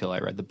basics until I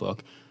read the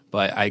book,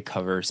 but I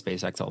cover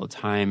SpaceX all the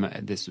time.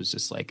 This was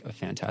just like a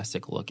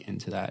fantastic look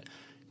into that.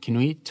 Can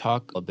we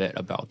talk a bit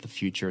about the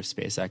future of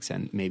SpaceX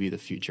and maybe the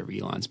future of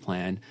Elon's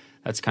plan?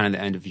 That's kind of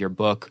the end of your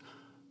book.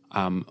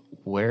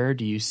 Where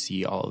do you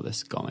see all of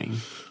this going?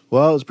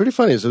 Well, it's pretty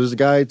funny. So there's a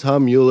guy,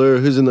 Tom Mueller,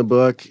 who's in the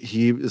book.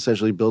 He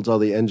essentially built all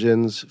the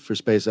engines for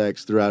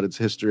SpaceX throughout its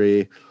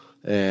history.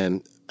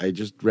 And I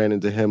just ran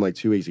into him like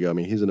 2 weeks ago. I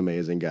mean, he's an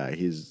amazing guy.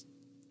 He's,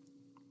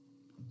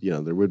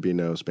 there would be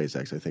no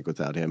SpaceX, I think,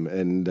 without him.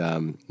 And,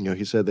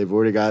 he said they've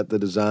already got the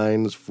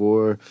designs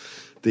for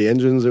the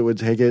engines that would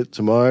take it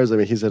to Mars. I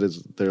mean, he said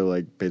they're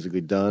like basically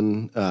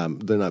done.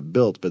 They're not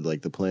built, but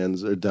like the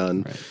plans are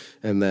done. Right.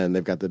 And then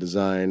they've got the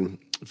design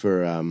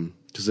for,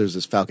 because there's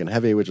this Falcon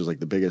Heavy, which is like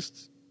the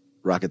biggest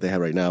rocket they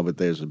have right now, but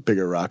there's a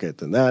bigger rocket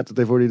than that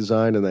they've already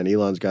designed. And then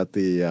Elon's got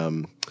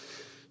the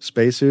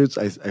spacesuits.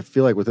 I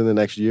feel like within the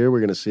next year, we're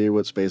going to see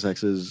what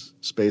SpaceX's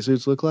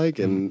spacesuits look like.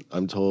 And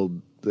I'm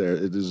told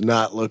it does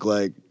not look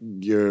like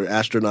your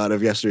astronaut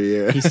of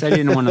yesteryear. He said he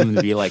didn't want them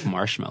to be like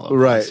marshmallow.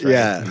 Right,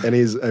 yeah. And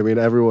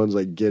everyone's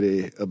like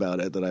giddy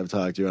about it that I've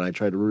talked to, and I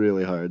tried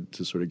really hard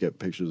to sort of get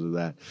pictures of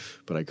that,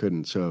 but I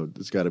couldn't. So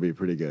it's got to be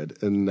pretty good.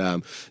 And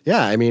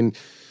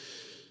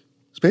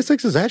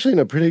SpaceX is actually in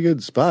a pretty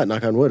good spot,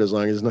 knock on wood, as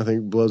long as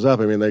nothing blows up.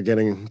 I mean, they're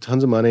getting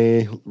tons of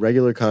money,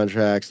 regular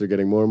contracts. They're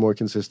getting more and more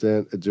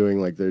consistent at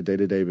doing like their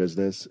day-to-day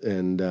business,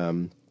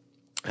 and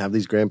have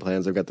these grand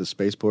plans. They've got the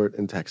spaceport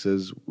in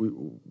Texas,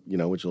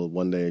 which will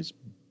one day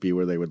be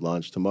where they would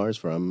launch to Mars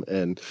from.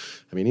 And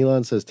I mean,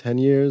 Elon says 10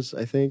 years,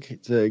 I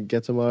think, to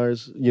get to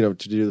Mars, to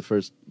do the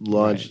first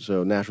launch. Right.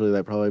 So naturally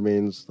that probably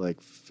means like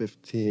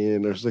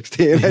 15 or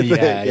 16, I think.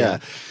 Yeah.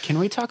 Can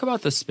we talk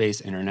about the space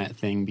internet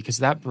thing? Because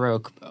that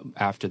broke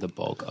after the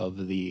bulk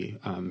of the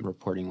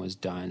reporting was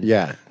done.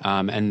 Yeah.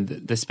 And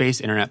the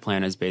space internet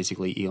plan is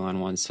basically Elon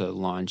wants to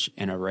launch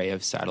an array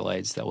of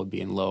satellites that would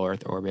be in low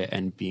Earth orbit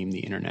and beam the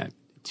internet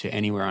to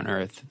anywhere on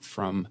Earth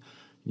from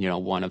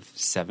one of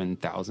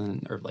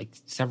 7,000 or like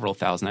several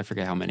thousand, I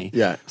forget how many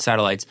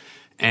satellites.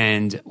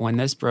 And when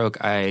this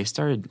broke, I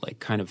started like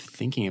kind of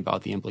thinking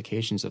about the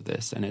implications of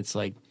this. And it's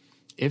like,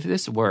 if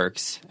this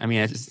works, I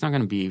mean, it's not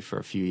going to be for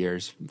a few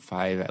years,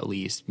 5 at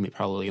least,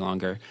 probably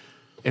longer.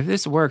 If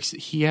this works,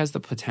 he has the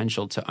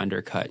potential to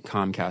undercut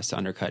Comcast, to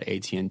undercut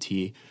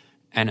AT&T,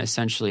 and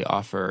essentially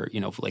offer,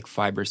 like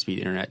fiber speed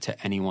internet to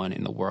anyone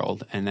in the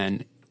world. And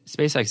then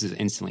SpaceX is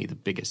instantly the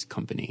biggest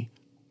company.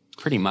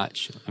 Pretty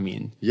much. I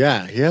mean,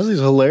 yeah, he has these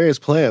hilarious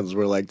plans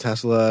where like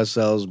Tesla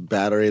sells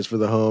batteries for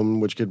the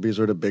home, which could be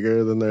sort of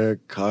bigger than their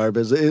car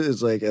business.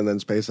 It's like, and then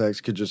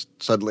SpaceX could just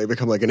suddenly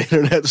become like an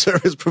internet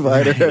service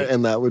provider, right.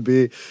 And that would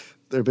be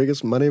their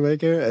biggest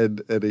moneymaker.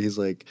 And he's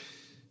like,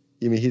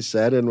 he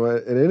said in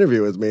an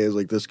interview with me, is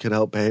like, this could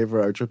help pay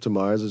for our trip to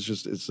Mars.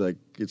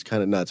 It's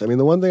kind of nuts. I mean,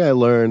 the one thing I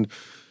learned.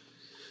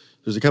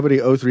 There's a company,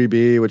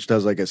 O3B, which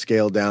does like a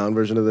scaled down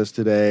version of this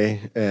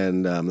today.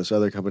 And this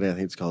other company, I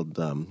think it's called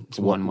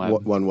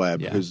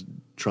OneWeb, who's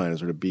trying to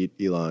sort of beat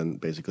Elon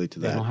basically to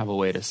that. They don't have a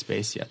way to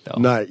space yet, though.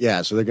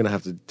 So they're going to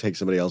have to take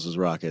somebody else's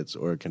rockets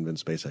or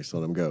convince SpaceX to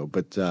let them go.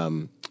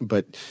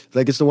 But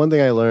like it's the one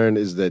thing I learned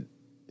is that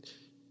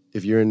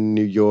if you're in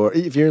New York,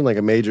 if you're in like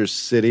a major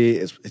city,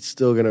 it's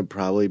still going to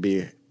probably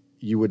be,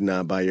 you would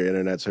not buy your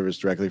internet service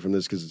directly from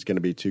this because it's going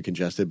to be too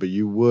congested, but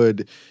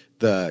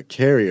the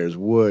carriers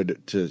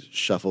would to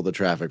shuffle the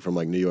traffic from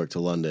like New York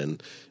to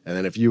London. And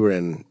then if you were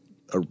in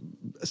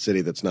a city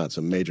that's not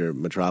some major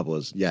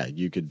metropolis,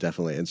 you could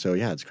definitely. And so,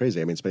 it's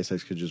crazy. I mean,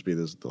 SpaceX could just be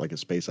this like a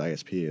space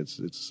ISP.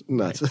 It's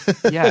nuts.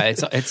 Right. Yeah,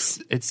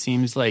 it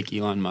seems like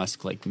Elon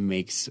Musk like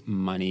makes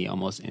money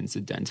almost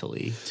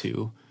incidentally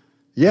too.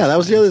 Yeah, that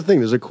was the other thing.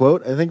 There's a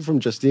quote, I think,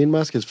 from Justine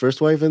Musk, his first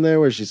wife, in there,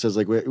 where she says,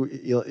 like,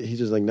 he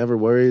just, like, never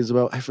worries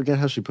about... I forget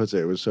how she puts it.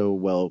 It was so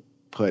well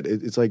put.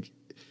 It's like...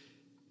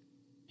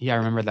 Yeah, I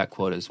remember that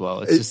quote as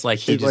well. It's just like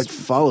he just... like,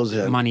 follows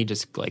him. Money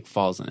just, like,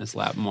 falls in his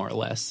lap, more or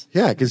less.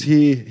 Yeah, because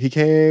he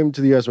came to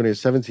the U.S. when he was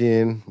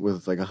 17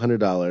 with, like,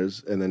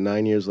 $100, and then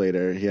 9 years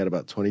later, he had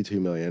about $22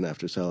 million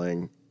after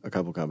selling a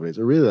couple companies.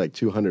 Or really, like,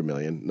 $200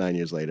 million 9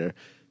 years later.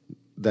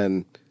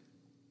 Then...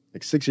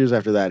 like 6 years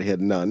after that, he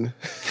had none,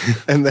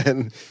 and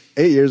then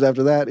 8 years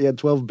after that, he had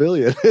 $12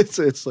 billion.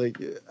 It's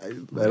like I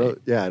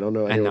don't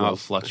know. And now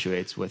else. It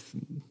fluctuates with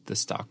the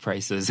stock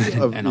prices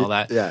and all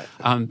that. Yeah.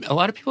 A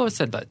lot of people have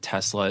said that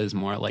Tesla is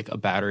more like a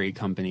battery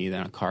company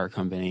than a car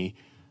company.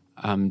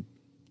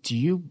 Do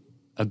you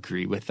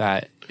agree with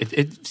that?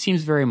 It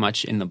seems very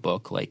much in the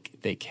book like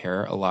they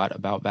care a lot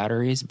about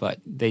batteries,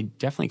 but they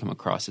definitely come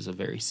across as a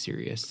very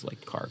serious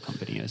like car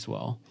company as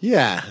well.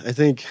 Yeah, I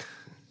think.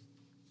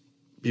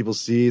 people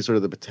see sort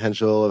of the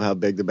potential of how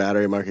big the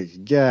battery market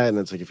could get, and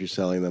it's like if you're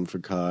selling them for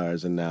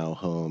cars and now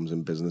homes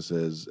and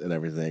businesses and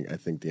everything, I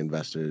think the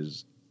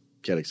investors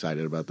get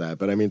excited about that.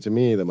 But I mean, to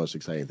me, the most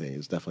exciting thing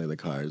is definitely the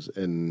cars,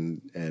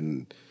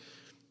 and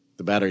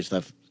the battery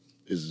stuff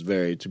is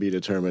very to be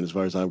determined as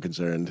far as I'm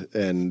concerned.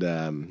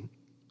 And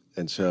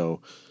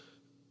so,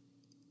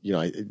 you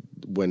know,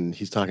 when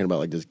he's talking about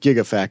like this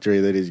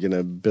gigafactory that he's going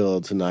to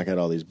build to knock out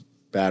all these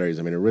batteries,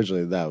 I mean,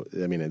 originally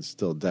it's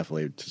still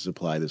definitely to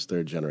supply this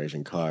third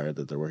generation car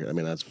that they're working. I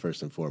mean, that's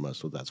first and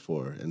foremost what that's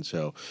for. And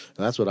so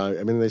that's what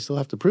I mean, they still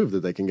have to prove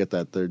that they can get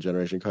that third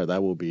generation car.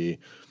 That will be,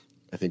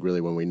 I think,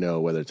 really when we know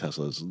whether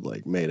Tesla's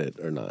like made it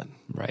or not.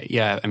 Right.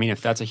 Yeah. I mean,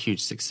 if that's a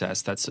huge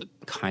success, that's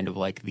kind of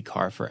like the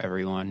car for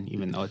everyone,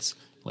 even though it's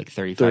like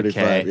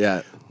 35K,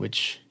 yeah,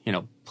 which, you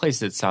know,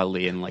 places it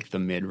solidly in like the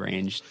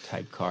mid-range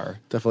type car.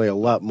 Definitely a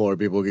lot more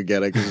people could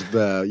get it because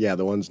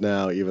the ones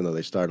now, even though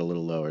they start a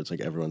little lower, it's like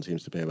everyone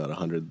seems to pay about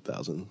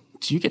 $100,000.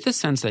 Do you get the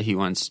sense that he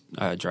wants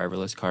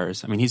driverless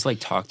cars? I mean, he's like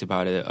talked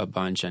about it a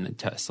bunch, and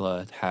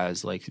Tesla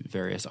has like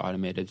various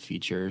automated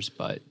features,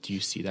 but do you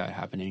see that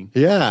happening?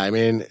 Yeah, I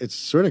mean, it's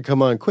sort of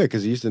come on quick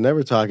because he used to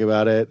never talk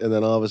about it, and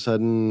then all of a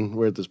sudden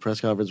we're at this press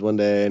conference one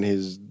day and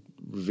he's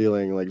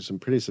revealing like some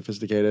pretty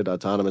sophisticated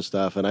autonomous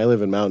stuff. And I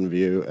live in Mountain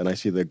View, and I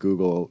see the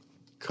Google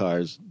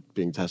cars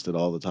being tested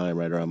all the time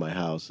right around my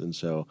house. And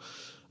so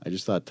I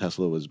just thought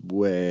Tesla was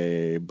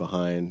way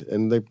behind,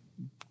 and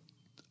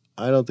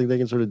I don't think they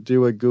can sort of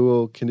do what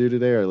Google can do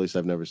today, or at least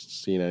I've never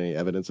seen any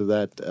evidence of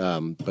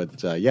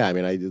that. Yeah, I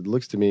mean, it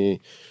looks to me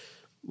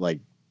like,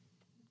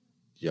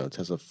 you know,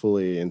 Tesla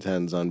fully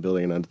intends on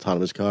building an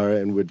autonomous car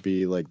and would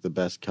be like the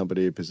best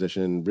company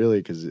position, really,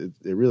 because it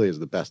really is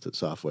the best at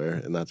software,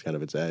 and that's kind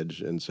of its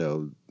edge. And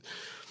so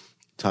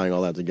tying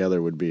all that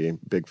together would be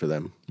big for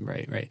them.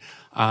 Right.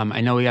 I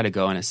know we got to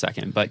go in a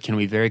second, but can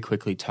we very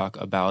quickly talk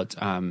about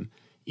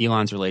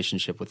Elon's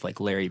relationship with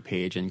like Larry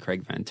Page and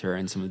Craig Venter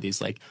and some of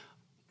these like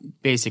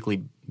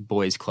basically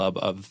boys club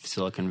of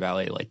Silicon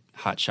Valley, like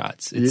hot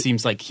shots. It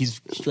seems like he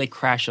like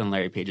crashed on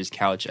Larry Page's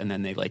couch, and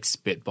then they like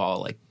spitball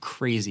like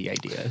crazy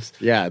ideas.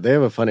 Yeah, they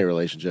have a funny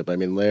relationship. I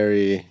mean,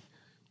 Larry.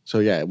 So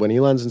yeah, when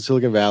Elon's in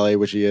Silicon Valley,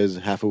 which he is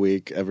half a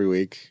week, every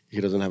week, he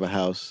doesn't have a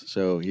house.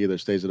 So he either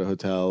stays at a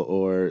hotel,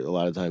 or a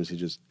lot of times he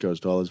just goes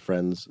to all his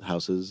friends'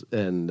 houses,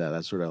 and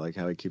that's sort of like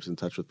how he keeps in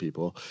touch with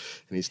people.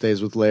 And he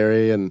stays with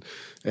Larry, and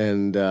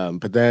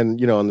but then,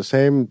 you know, on the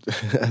same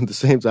at the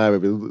same time, I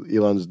mean,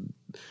 Elon's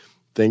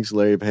thinks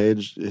Larry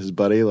Page, his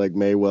buddy, like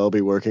may well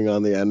be working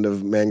on the end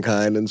of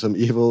mankind and some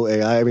evil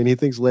AI. I mean, he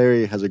thinks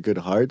Larry has a good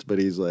heart, but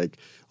he's like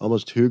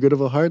almost too good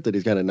of a heart that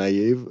he's kind of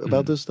naive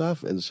about this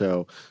stuff. And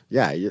so,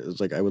 yeah, it's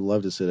like I would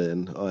love to sit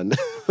in on.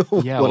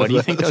 Yeah, what do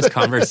you think those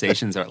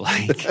conversations are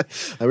like?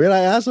 I mean, I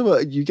asked him.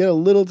 You get a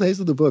little taste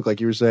of the book, like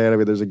you were saying. I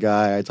mean, there's a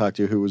guy I talked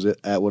to who was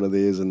at one of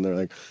these, and they're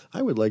like,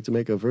 "I would like to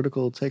make a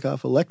vertical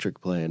takeoff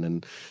electric plane,"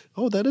 and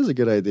that is a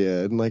good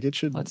idea, and like it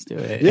should. Let's do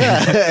it.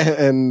 Yeah,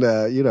 and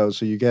you know,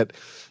 so you get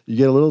a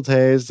little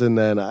taste, and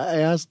then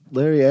I asked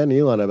Larry and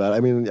Elon about it. I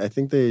mean, I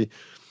think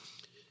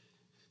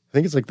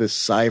it's like this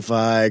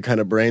sci-fi kind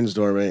of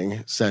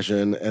brainstorming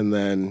session, and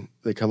then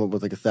they come up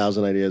with like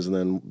 1,000 ideas and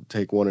then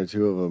take one or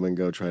two of them and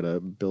go try to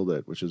build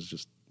it, which is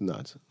just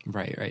nuts.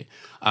 Right.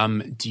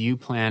 Do you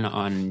plan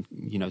on,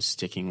 you know,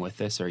 sticking with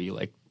this, or are you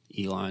like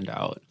Elon'd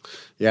out?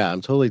 Yeah,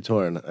 I'm totally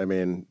torn. I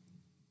mean,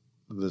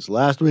 this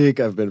last week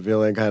I've been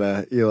feeling kind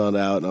of Elon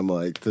out, and I'm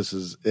like, this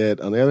is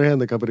it. On the other hand,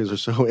 the companies are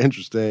so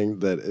interesting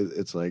that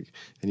it's like,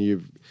 and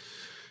you've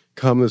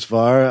come this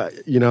far,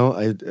 you know,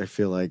 I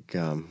feel like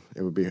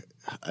it would be,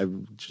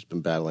 I've just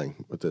been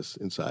battling with this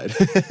inside.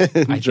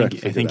 I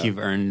think you've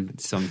earned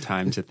some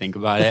time to think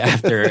about it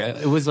after,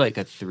 it was like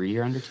a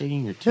 3-year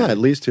undertaking or 2? Yeah, at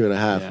least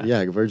 2.5.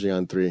 Yeah, verging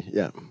on 3.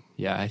 Yeah.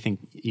 Yeah, I think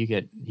you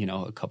get, you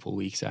know, a couple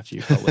weeks after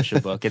you publish a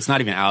book. It's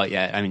not even out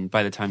yet. I mean,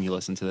 by the time you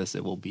listen to this,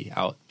 it will be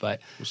out. But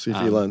we'll see if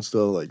Elon's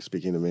still like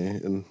speaking to me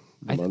in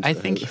the months I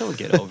think he'll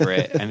get over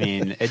it. I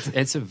mean,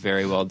 it's a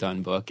very well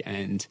done book,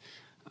 and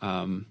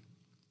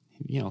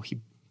you know, he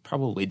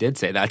probably did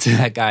say that to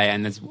that guy,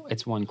 and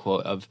it's one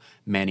quote of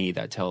many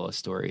that tell a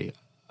story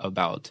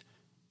about.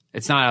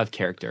 It's not out of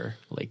character,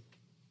 like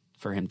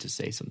for him to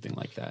say something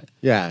like that.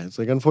 Yeah, it's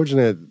like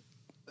unfortunate.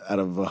 Out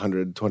of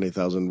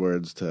 120,000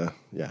 words to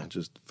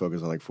just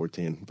focus on like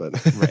 14, but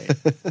right.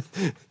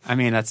 I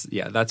mean,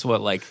 that's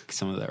what like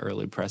some of the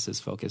early press is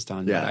focused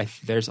on. Yeah,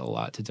 there's a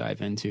lot to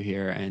dive into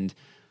here, and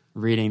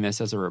reading this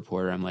as a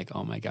reporter, I'm like,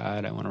 oh my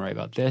god, I want to write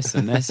about this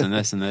and this and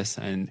this and this,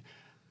 and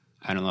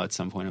I don't know. At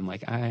some point, I'm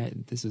like,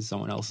 this is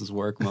someone else's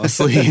work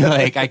mostly.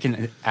 Like I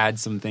can add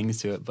some things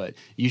to it, but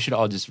you should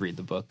all just read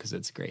the book because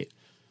it's great.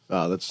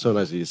 Oh, that's so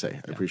nice of you to say.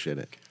 I appreciate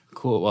it.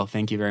 Cool. Well,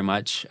 thank you very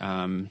much.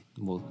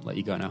 We'll let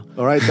you go now.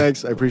 All right.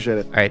 Thanks. I appreciate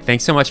it. All right.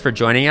 Thanks so much for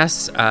joining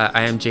us.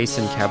 I am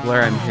Jason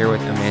Kebler. I'm here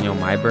with Emmanuel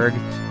Myberg.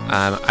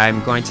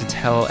 I'm going to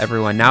tell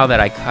everyone now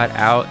that I cut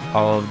out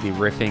all of the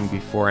riffing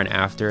before and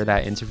after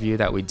that interview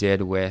that we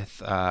did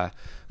with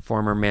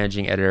former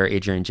managing editor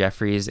Adrian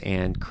Jeffries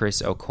and Chris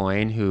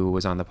O'Coin, who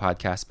was on the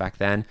podcast back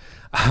then.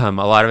 A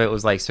lot of it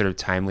was like sort of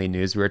timely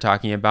news we were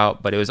talking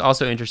about, but it was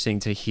also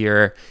interesting to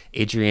hear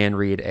Adrian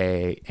read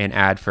an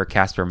ad for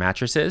Casper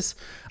mattresses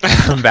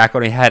back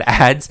when we had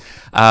ads.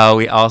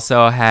 We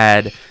also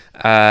had,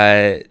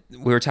 we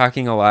were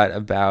talking a lot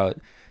about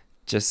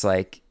just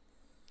like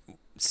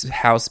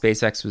how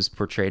SpaceX was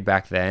portrayed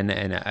back then,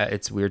 and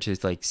it's weird to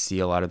like see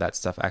a lot of that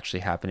stuff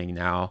actually happening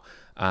now.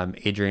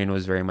 Adrian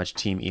was very much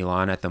Team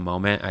Elon at the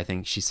moment. I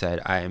think she said,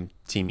 I am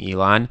Team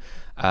Elon.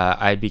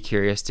 I'd be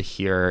curious to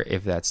hear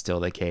if that's still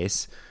the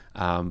case,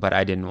 but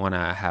I didn't want to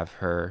have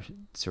her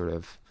sort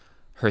of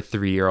her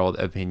 3-year-old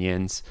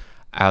opinions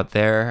out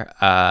there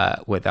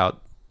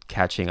without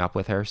catching up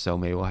with her, so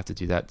maybe we'll have to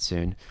do that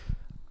soon.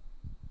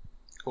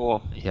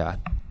 Cool. Yeah.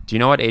 Do you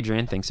know what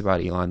Adrian thinks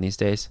about Elon these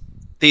days?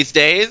 These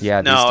days?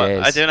 Yeah, no, these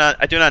days.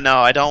 I do not know.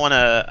 I don't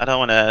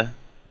want to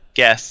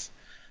guess.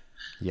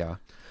 Yeah.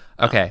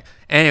 Okay.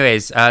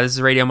 Anyways, this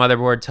is Radio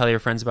Motherboard. Tell your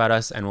friends about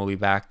us, and we'll be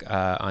back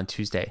on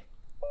Tuesday.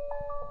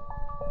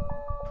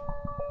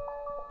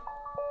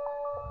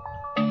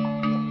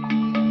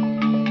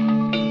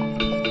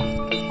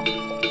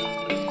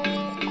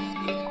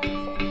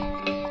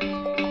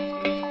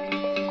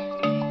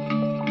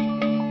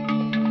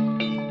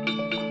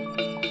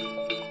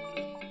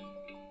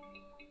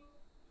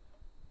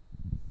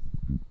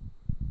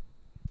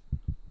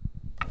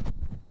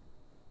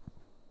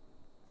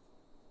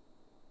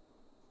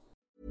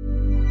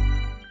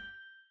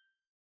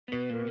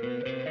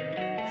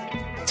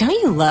 Don't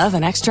you love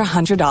an extra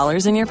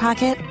 $100 in your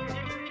pocket?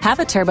 Have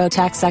a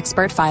TurboTax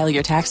expert file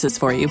your taxes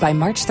for you by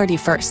March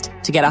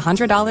 31st to get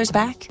 $100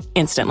 back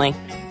instantly.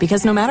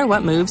 Because no matter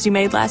what moves you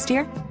made last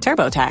year,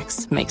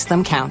 TurboTax makes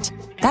them count.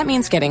 That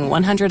means getting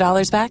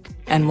 $100 back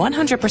and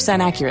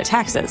 100% accurate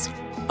taxes,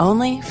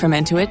 only from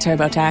Intuit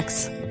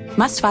TurboTax.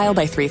 Must file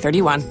by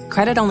 3/31.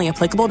 Credit only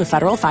applicable to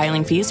federal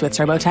filing fees with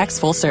TurboTax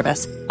full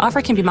service.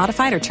 Offer can be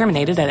modified or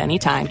terminated at any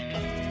time.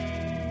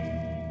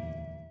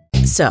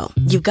 So,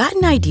 you've got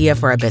an idea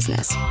for a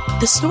business.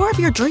 The store of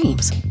your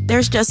dreams.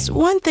 There's just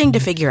one thing to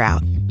figure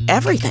out.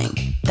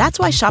 Everything. That's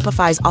why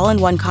Shopify's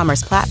all-in-one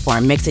commerce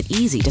platform makes it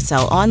easy to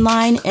sell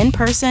online, in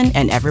person,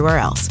 and everywhere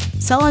else.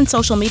 Sell on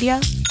social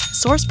media,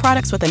 source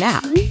products with an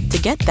app to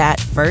get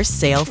that first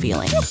sale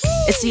feeling.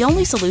 It's the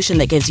only solution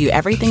that gives you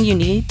everything you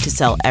need to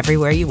sell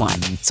everywhere you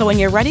want. So when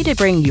you're ready to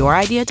bring your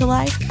idea to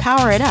life,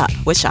 power it up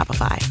with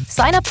Shopify.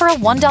 Sign up for a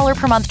 $1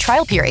 per month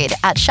trial period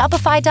at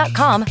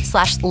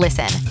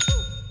shopify.com/listen.